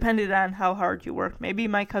 Maybe it depended on how hard you worked. Maybe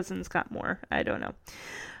my cousins got more. I don't know.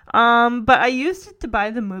 But I used it to buy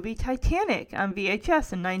the movie Titanic on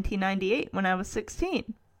VHS in 1998 when I was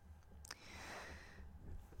 16.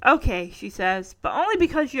 Okay, she says, but only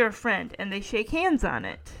because you're a friend, and they shake hands on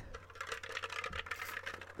it.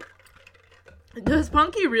 Does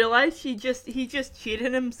Punky realize he just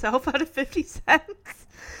cheated himself out of 50 cents?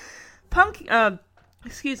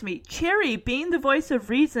 Cherry, being the voice of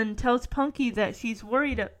reason, tells Punky that she's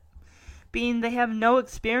worried, being they have no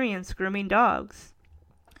experience grooming dogs.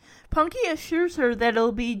 Punky assures her that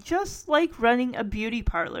it'll be just like running a beauty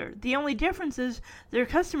parlor. The only difference is their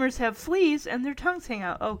customers have fleas and their tongues hang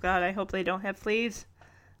out. Oh God, I hope they don't have fleas.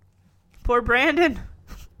 Poor Brandon.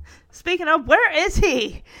 Speaking of, where is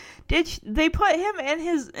he? They put him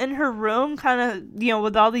in her room, kind of,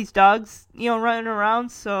 with all these dogs, running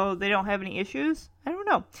around, so they don't have any issues? I don't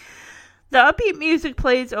know. The upbeat music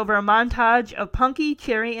plays over a montage of Punky,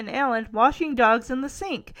 Cherry, and Alan washing dogs in the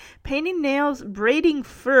sink, painting nails, braiding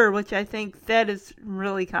fur, which I think that is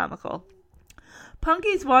really comical.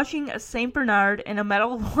 Punky's washing a St. Bernard in a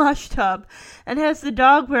metal wash tub and has the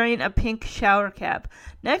dog wearing a pink shower cap.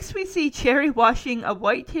 Next we see Cherry washing a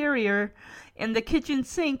white terrier in the kitchen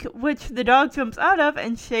sink, which the dog jumps out of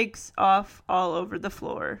and shakes off all over the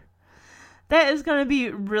floor. That is going to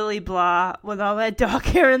be really blah with all that dog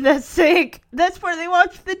hair in that sink. That's where they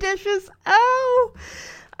wash the dishes. Oh!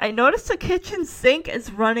 I noticed the kitchen sink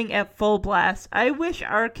is running at full blast. I wish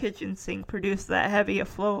our kitchen sink produced that heavy a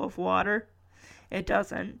flow of water. It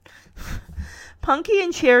doesn't. Punky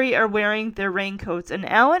and Cherry are wearing their raincoats, and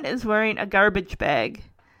Alan is wearing a garbage bag.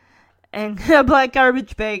 And a black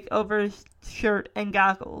garbage bag over his shirt and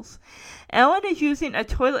goggles. Alan is using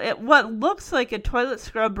what looks like a toilet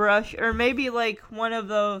scrub brush, or maybe like one of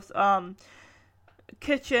those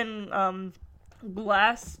kitchen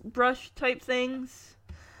glass brush type things,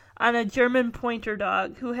 on a German pointer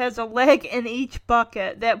dog who has a leg in each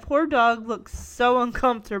bucket. That poor dog looks so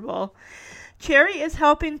uncomfortable. Cherry is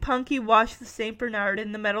helping Punky wash the St. Bernard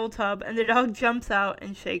in the metal tub, and the dog jumps out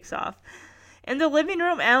and shakes off. In the living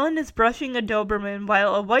room, Alan is brushing a Doberman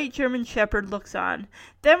while a white German Shepherd looks on.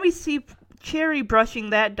 Then we see Cherry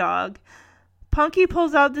brushing that dog. Punky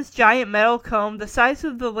pulls out this giant metal comb the size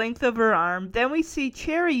of the length of her arm. Then we see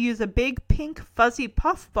Cherry use a big pink fuzzy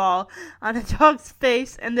puffball on a dog's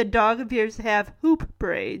face, and the dog appears to have hoop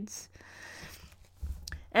braids.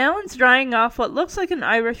 Alan's drying off what looks like an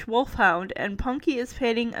Irish wolfhound, and Punky is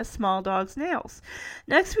painting a small dog's nails.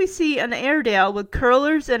 Next we see an Airedale with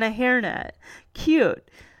curlers and a hairnet. Cute.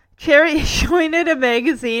 Cherry is showing it a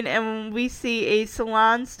magazine, and we see a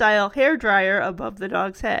salon-style hairdryer above the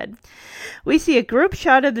dog's head. We see a group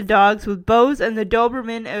shot of the dogs with bows, and the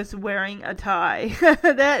Doberman is wearing a tie.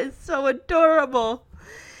 That is so adorable.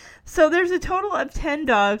 So there's a total of 10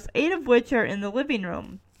 dogs, 8 of which are in the living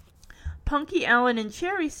room. Punky, Alan, and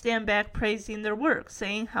Cherry stand back praising their work,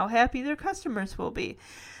 saying how happy their customers will be.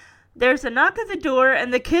 There's a knock at the door,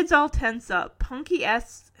 and the kids all tense up. Punky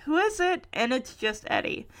asks, "Who is it?" And it's just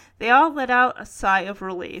Eddie. They all let out a sigh of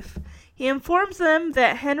relief. He informs them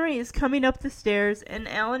that Henry is coming up the stairs, and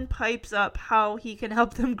Alan pipes up how he can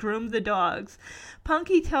help them groom the dogs.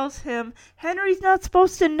 Punky tells him Henry's not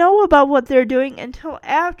supposed to know about what they're doing until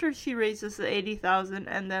after she raises the $80,000,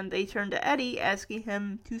 and then they turn to Eddie, asking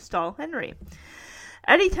him to stall Henry.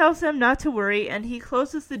 Eddie tells them not to worry, and he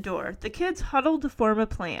closes the door. The kids huddle to form a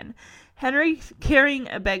plan. Henry, carrying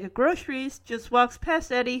a bag of groceries, just walks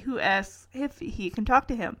past Eddie, who asks if he can talk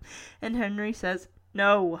to him, and Henry says,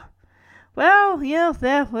 "No." Well, yeah,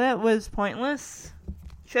 that was pointless.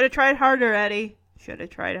 Should have tried harder, Eddie. Should have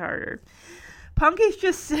tried harder. Punky's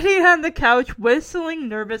just sitting on the couch, whistling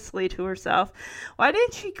nervously to herself. Why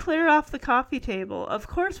didn't she clear off the coffee table? Of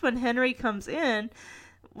course, when Henry comes in,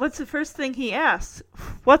 what's the first thing he asks?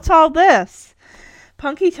 "What's all this?"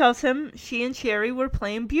 Punky tells him she and Cherry were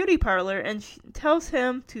playing beauty parlor, and she tells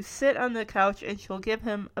him to sit on the couch and she'll give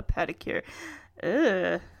him a pedicure.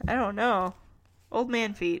 I don't know. Old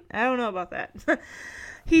man feet. I don't know about that.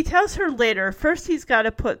 He tells her later, first he's got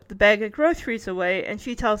to put the bag of groceries away, and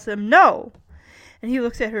she tells him no. And he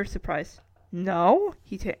looks at her surprised. "No?"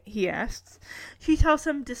 he asks. She tells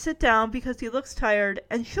him to sit down because he looks tired,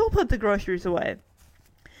 and she'll put the groceries away.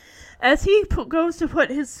 As he goes to put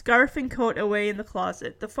his scarf and coat away in the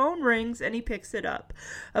closet, the phone rings and he picks it up.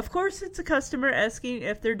 Of course, it's a customer asking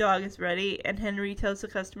if their dog is ready, and Henry tells the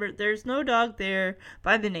customer there's no dog there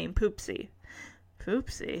by the name Poopsie.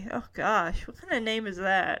 Poopsie? Oh gosh, what kind of name is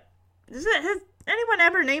that? Has anyone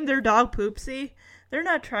ever named their dog Poopsie? They're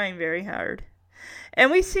not trying very hard.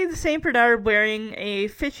 And we see the St. Bernard wearing a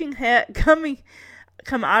fishing hat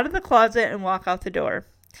come out of the closet and walk out the door.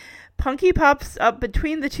 Punky pops up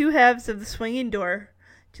between the two halves of the swinging door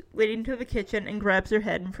leading to the kitchen and grabs her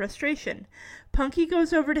head in frustration. Punky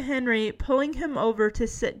goes over to Henry, pulling him over to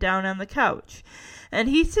sit down on the couch. And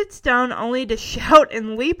he sits down only to shout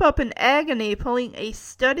and leap up in agony, pulling a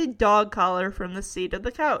studded dog collar from the seat of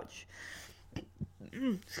the couch.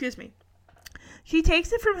 Excuse me. She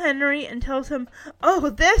takes it from Henry and tells him,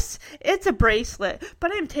 "Oh, it's a bracelet,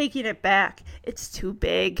 but I'm taking it back. It's too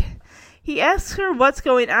big." He asks her what's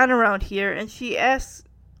going on around here, and she asks,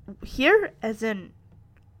 "Here? As in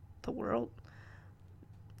the world?"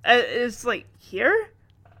 It's like, here?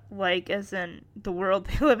 Like, as in the world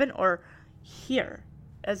they live in? Or here?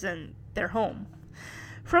 As in their home?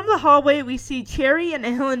 From the hallway, we see Cherry and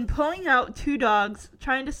Alan pulling out two dogs,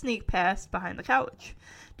 trying to sneak past behind the couch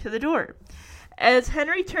to the door. As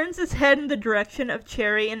Henry turns his head in the direction of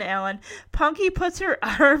Cherry and Alan, Punky puts her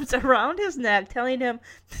arms around his neck, telling him,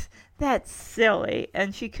 "That's silly,"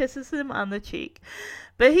 and she kisses him on the cheek.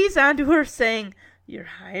 But he's onto her, saying, "You're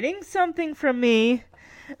hiding something from me."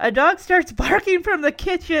 A dog starts barking from the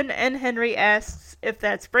kitchen, and Henry asks if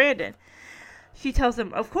that's Brandon. She tells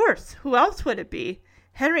him, "Of course, who else would it be?"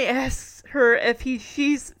 Henry asks her if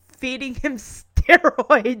she's feeding him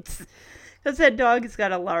steroids, because that dog has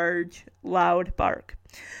got a large, loud bark.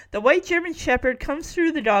 The white German Shepherd comes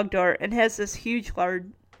through the dog door and has this huge,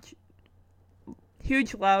 loud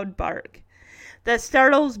bark that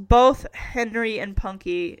startles both Henry and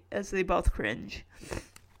Punky as they both cringe.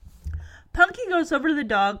 Punky goes over to the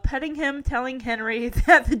dog, petting him, telling Henry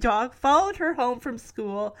that the dog followed her home from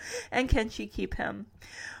school and can she keep him.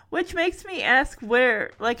 Which makes me ask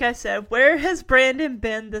where has Brandon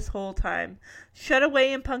been this whole time? Shut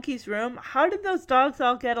away in Punky's room? How did those dogs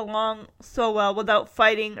all get along so well without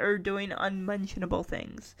fighting or doing unmentionable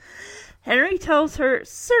things? Henry tells her,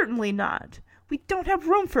 "Certainly not. We don't have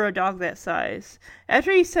room for a dog that size."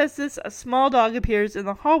 After he says this, a small dog appears in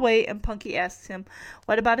the hallway and Punky asks him,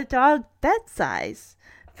 "What about a dog that size?"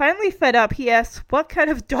 Finally fed up, he asks, "What kind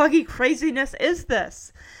of doggy craziness is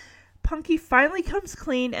this?" Punky finally comes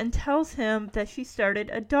clean and tells him that she started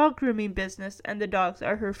a dog grooming business and the dogs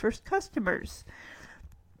are her first customers.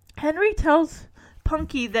 Henry tells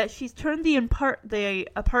Punky that she's turned the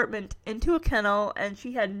apartment into a kennel and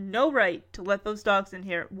she had no right to let those dogs in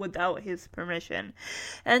here without his permission,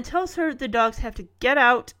 and tells her the dogs have to get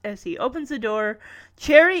out. As he opens the door,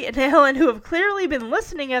 Cherry and Alan, who have clearly been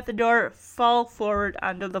listening at the door, fall forward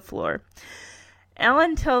onto the floor.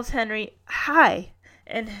 Alan tells Henry, "Hi,"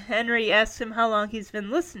 and Henry asks him how long he's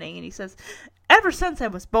been listening, and he says, "Ever since I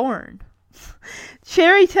was born."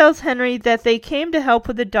 Cherry tells Henry that they came to help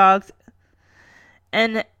with the dogs,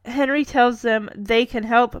 and Henry tells them they can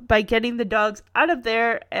help by getting the dogs out of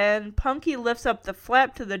there, and Punky lifts up the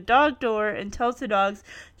flap to the dog door and tells the dogs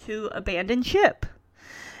to abandon ship.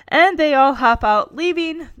 And they all hop out,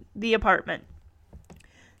 leaving the apartment.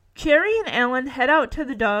 Cherry and Alan head out to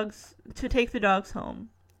take the dogs home.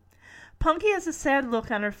 Punky has a sad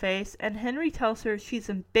look on her face, and Henry tells her she's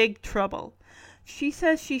in big trouble. She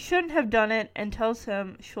says she shouldn't have done it and tells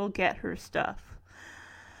him she'll get her stuff.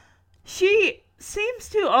 She seems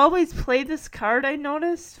to always play this card, I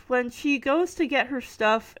noticed, when she goes to get her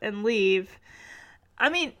stuff and leave. I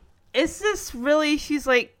mean, is this really, she's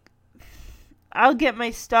like, "I'll get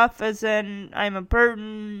my stuff," as in, I'm a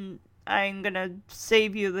burden, I'm gonna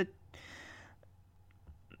save you the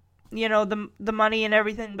money and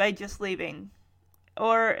everything by just leaving?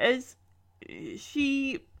 Or is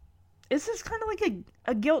this kind of like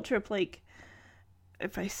a guilt trip, like,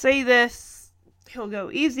 if I say this, he'll go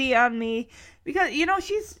easy on me? Because,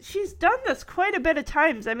 she's done this quite a bit of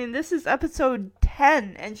times. I mean, this is episode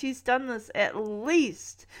 10, and she's done this at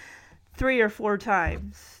least 3 or 4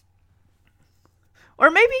 times. Or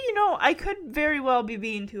maybe, I could very well be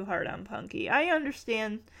being too hard on Punky. I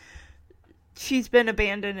understand she's been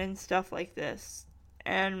abandoned and stuff like this,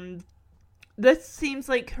 and this seems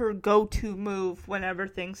like her go-to move whenever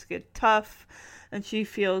things get tough, and she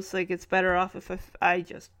feels like it's better off if I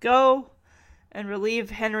just go and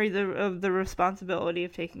relieve Henry of the responsibility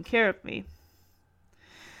of taking care of me.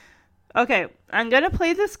 Okay, I'm going to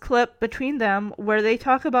play this clip between them where they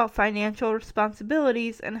talk about financial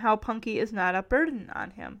responsibilities and how Punky is not a burden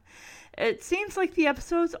on him. It seems like the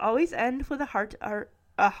episodes always end with a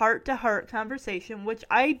heart-to-heart conversation, which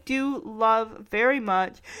I do love very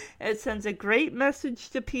much. It sends a great message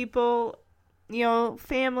to people,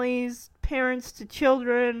 families, parents to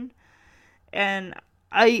children, and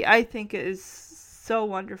I think it is so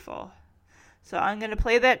wonderful. So I'm going to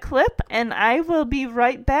play that clip, and I will be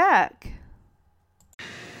right back.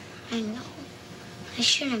 I know. I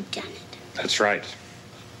shouldn't have done it. That's right.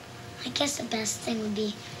 I guess the best thing would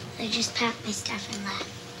be to just pack my stuff and leave.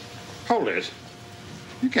 Hold it.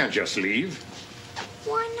 You can't just leave.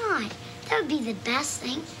 Why not? That would be the best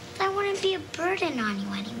thing. I wouldn't be a burden on you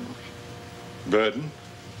anymore. Burden?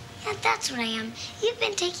 Yeah, that's what I am. You've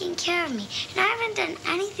been taking care of me, and I haven't done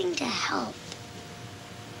anything to help.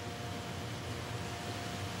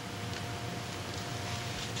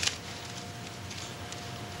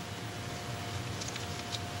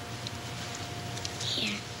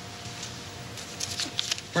 Here.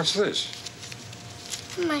 What's this?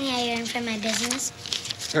 The money I earned from my business.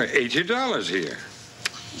 $80 here.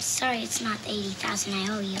 I'm sorry it's not the $80,000 I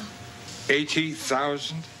owe you.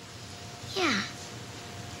 80,000? Yeah.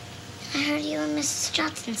 I heard you and Mrs.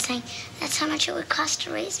 Johnson saying that's how much it would cost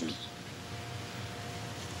to raise me.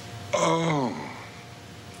 Oh.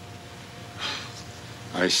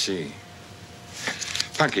 I see.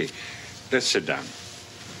 Punky, let's sit down.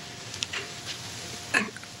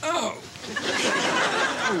 Oh.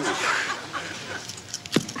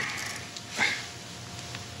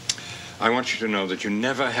 I want you to know that you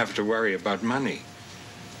never have to worry about money.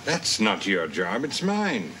 That's not your job, it's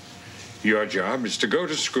mine. Your job is to go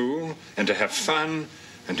to school and to have fun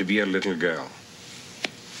and to be a little girl.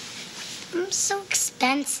 I'm so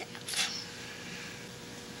expensive.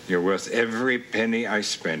 You're worth every penny I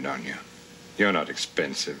spend on you. You're not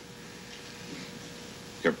expensive.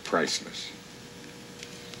 You're priceless.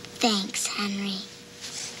 Thanks, Henry.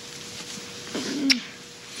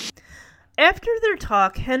 After their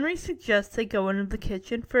talk, Henry suggests they go into the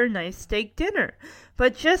kitchen for a nice steak dinner.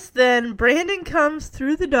 But just then, Brandon comes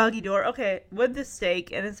through the doggy door, with the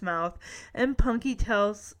steak in his mouth, and Punky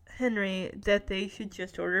tells Henry that they should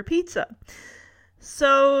just order pizza.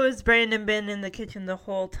 So, has Brandon been in the kitchen the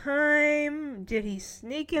whole time? Did he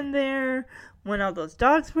sneak in there when all those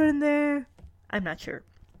dogs were in there? I'm not sure.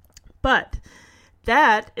 But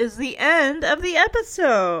that is the end of the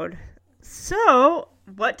episode. So,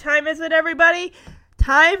 what time is it, everybody?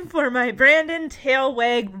 Time for my Brandon tail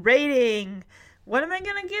wag rating. What am I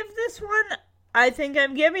going to give this one? I think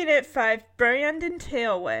I'm giving it 5 Brandon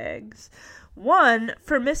tail wags. 1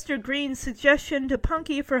 for Mr. Green's suggestion to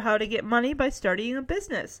Punky for how to get money by starting a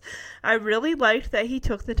business. I really liked that he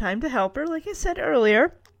took the time to help her, like I said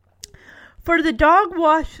earlier. For the dog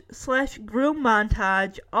wash/groom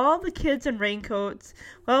montage, all the kids in raincoats,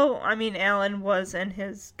 Alan was in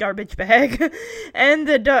his garbage bag, and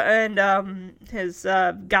his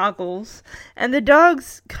goggles, and the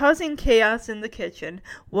dogs causing chaos in the kitchen.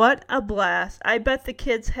 What a blast. I bet the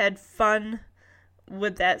kids had fun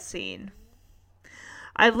with that scene.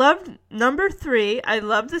 I loved number 3. I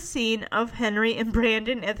love the scene of Henry and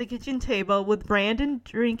Brandon at the kitchen table with Brandon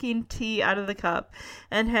drinking tea out of the cup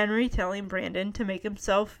and Henry telling Brandon to make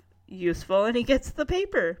himself useful, and he gets the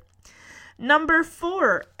paper. Number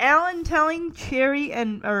 4, Alan telling Punky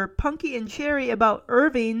and Cherry about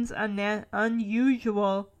Irving's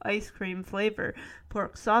unusual ice cream flavor,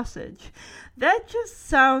 pork sausage. That just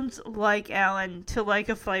sounds like Alan to like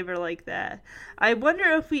a flavor like that. I wonder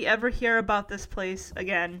if we ever hear about this place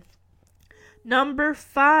again. Number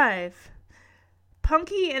 5,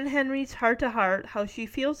 Punky and Henry's heart-to-heart, how she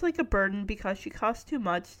feels like a burden because she costs too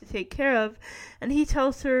much to take care of, and he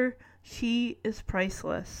tells her she is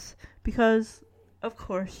priceless. Because, of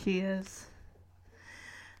course, she is.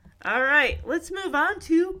 Alright, let's move on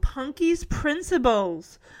to Punky's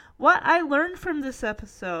principles. What I learned from this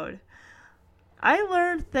episode. I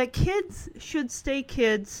learned that kids should stay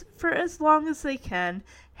kids for as long as they can.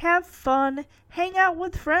 Have fun, hang out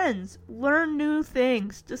with friends, learn new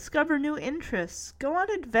things, discover new interests, go on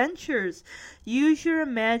adventures, use your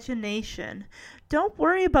imagination. Don't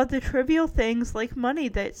worry about the trivial things like money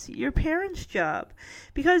that's your parents' job.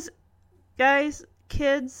 Because, guys,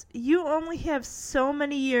 kids, you only have so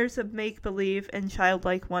many years of make-believe and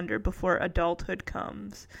childlike wonder before adulthood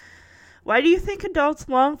comes. Why do you think adults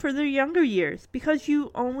long for their younger years? Because you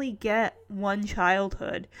only get one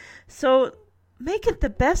childhood. So make it the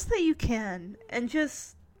best that you can and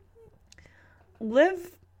just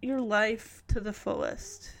live your life to the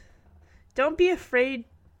fullest. Don't be afraid.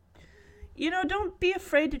 Don't be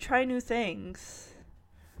afraid to try new things.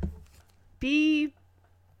 Be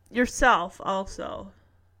yourself also.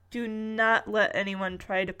 Do not let anyone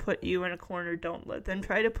try to put you in a corner. Don't let them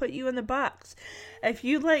try to put you in the box. If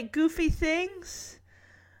you like goofy things,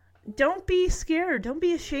 don't be scared. Don't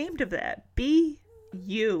be ashamed of that. Be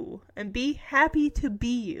you and be happy to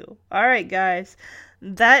be you. All right, guys.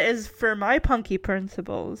 That is for my Punky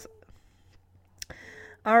principles.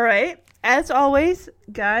 All right. As always,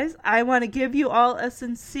 guys, I want to give you all a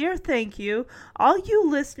sincere thank you. All you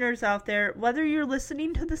listeners out there, whether you're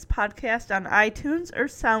listening to this podcast on iTunes or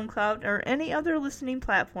SoundCloud or any other listening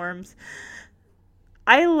platforms,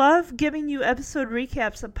 I love giving you episode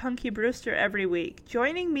recaps of Punky Brewster every week.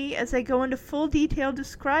 Joining me as I go into full detail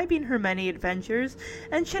describing her many adventures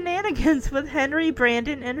and shenanigans with Henry,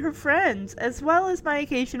 Brandon, and her friends, as well as my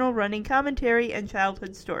occasional running commentary and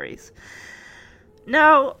childhood stories.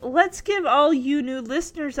 Now, let's give all you new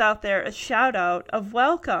listeners out there a shout out of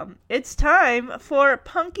welcome. It's time for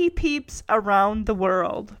Punky Peeps Around the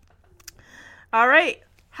World. All right,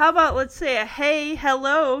 how about let's say a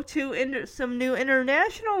hello to some new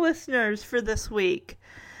international listeners for this week.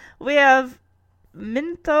 We have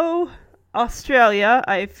Minto, Australia.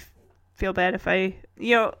 I feel bad if I'm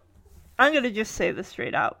going to just say this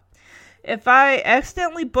straight out. If I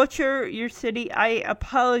accidentally butcher your city, I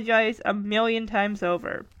apologize a million times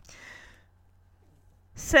over.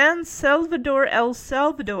 San Salvador, El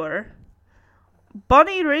Salvador.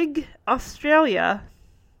 Bonnyrigg, Australia.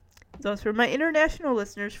 Those were my international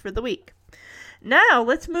listeners for the week. Now,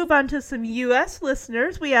 let's move on to some U.S.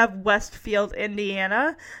 listeners. We have Westfield,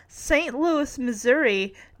 Indiana, St. Louis,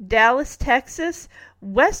 Missouri, Dallas, Texas,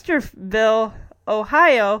 Westerville,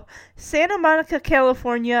 Ohio, Santa Monica,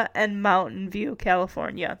 California, and Mountain View,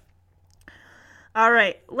 California. All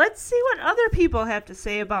right, let's see what other people have to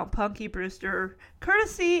say about Punky Brewster.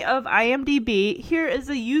 Courtesy of IMDb, here is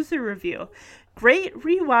a user review. Great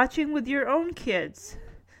rewatching with your own kids.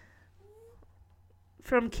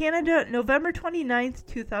 From Canada, November 29th,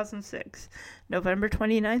 2006. November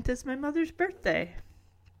 29th is my mother's birthday.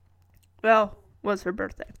 Well, was her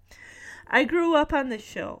birthday. I grew up on this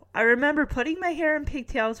show. I remember putting my hair in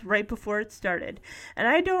pigtails right before it started, and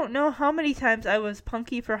I don't know how many times I was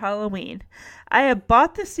punky for Halloween. I have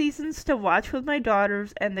bought the seasons to watch with my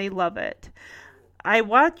daughters, and they love it. I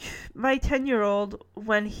watch my 10-year-old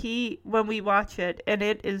when we watch it, and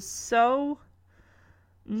it is so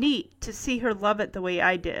neat to see her love it the way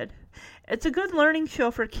I did. It's a good learning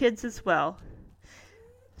show for kids as well.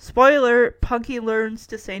 Spoiler, Punky learns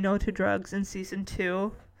to say no to drugs in season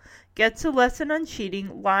 2. Gets a lesson on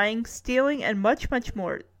cheating, lying, stealing, and much, much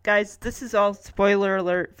more. Guys, this is all spoiler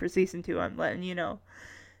alert for season 2, I'm letting you know.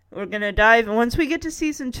 We're going to dive, once we get to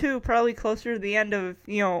season 2, probably closer to the end of,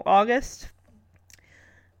 August,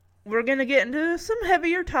 we're going to get into some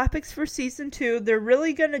heavier topics for season 2. They're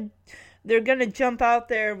going to jump out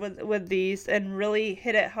there with these and really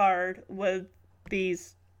hit it hard with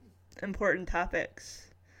these important topics.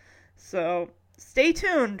 So, stay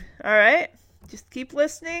tuned, alright? Just keep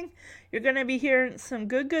listening. You're going to be hearing some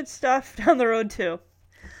good stuff down the road, too.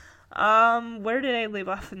 Where did I leave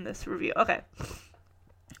off in this review? Okay.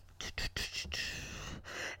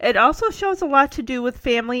 It also shows a lot to do with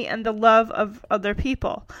family and the love of other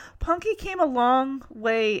people. Punky came a long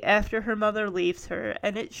way after her mother leaves her,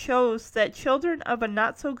 and it shows that children of a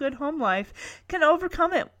not-so-good home life can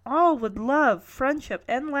overcome it all with love, friendship,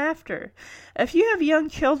 and laughter. If you have young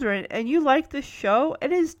children and you like this show,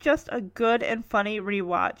 it is just a good and funny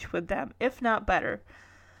rewatch with them, if not better.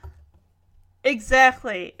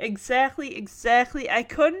 Exactly. I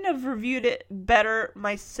couldn't have reviewed it better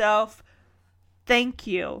myself. Thank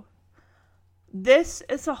you. This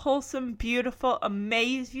is a wholesome, beautiful,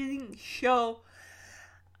 amazing show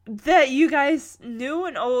that you guys, new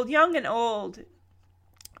and old, young and old,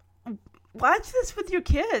 watch this with your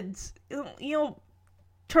kids.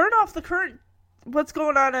 Turn off the current, what's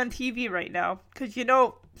going on TV right now, because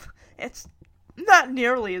it's not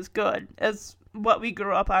nearly as good as what we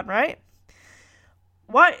grew up on, right?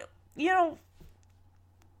 Why, get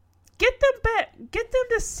them back, get them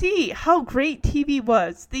to see how great TV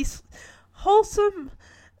was. These wholesome,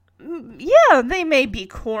 they may be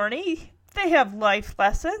corny, they have life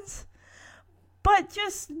lessons, but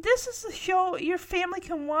this is a show your family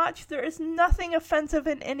can watch. There is nothing offensive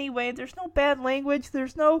in any way. There's no bad language.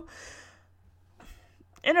 There's no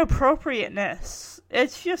inappropriateness.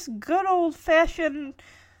 It's just good old-fashioned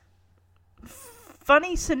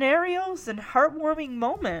funny scenarios and heartwarming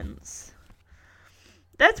moments.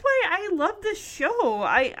 That's why I love this show.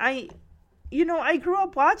 I grew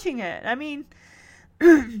up watching it. I mean,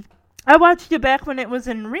 I watched it back when it was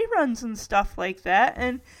in reruns and stuff like that.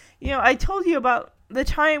 And, I told you about the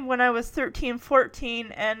time when I was 13,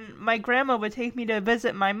 14, and my grandma would take me to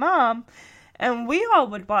visit my mom, and we all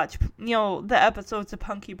would watch, the episodes of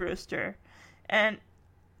Punky Brewster. And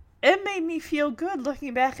it made me feel good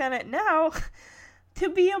looking back on it now to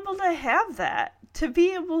be able to have that, to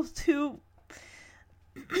be able to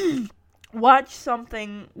watch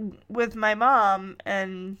something with my mom,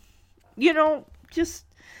 and just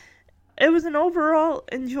it was an overall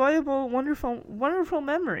enjoyable, wonderful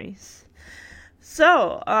memories.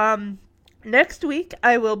 So next week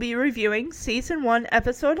I will be reviewing season 1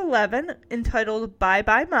 episode 11 entitled Bye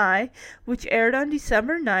Bye My, which aired on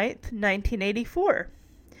December 9th, 1984.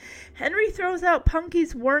 Henry throws out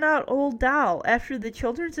Punky's worn-out old doll after the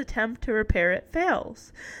children's attempt to repair it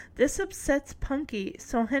fails. This upsets Punky,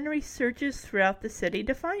 so Henry searches throughout the city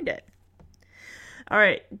to find it.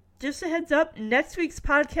 Alright, just a heads up, next week's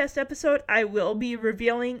podcast episode, I will be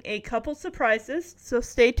revealing a couple surprises, so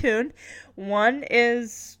stay tuned. One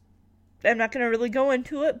is, I'm not going to really go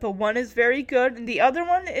into it, but one is very good, and the other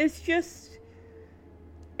one is just,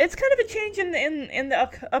 it's kind of a change in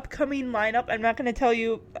the upcoming lineup. I'm not going to tell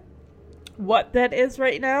you what that is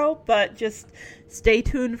right now, but just stay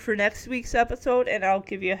tuned for next week's episode, and I'll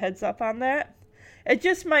give you a heads up on that. It's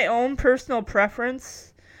just my own personal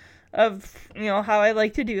preference of, how I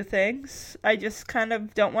like to do things. I just kind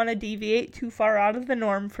of don't want to deviate too far out of the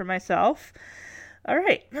norm for myself. All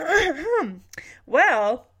right.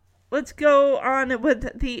 Well, let's go on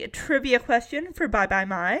with the trivia question for Bye Bye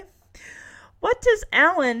My. What does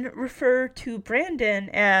Alan refer to Brandon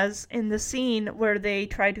as in the scene where they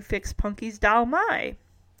try to fix Punky's doll Mai?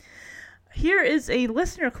 Here is a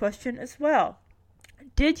listener question as well.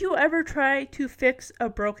 Did you ever try to fix a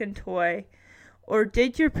broken toy? Or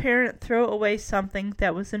did your parent throw away something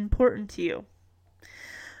that was important to you?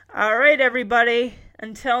 All right, everybody.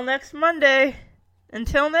 Until next Monday.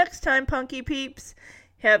 Until next time, Punky Peeps.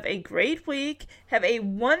 Have a great week. Have a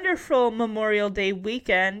wonderful Memorial Day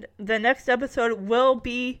weekend. The next episode will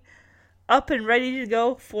be up and ready to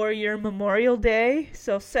go for your Memorial Day.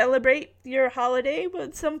 So celebrate your holiday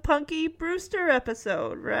with some Punky Brewster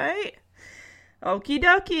episode, right? Okie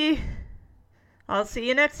dokie. I'll see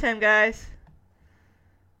you next time, guys.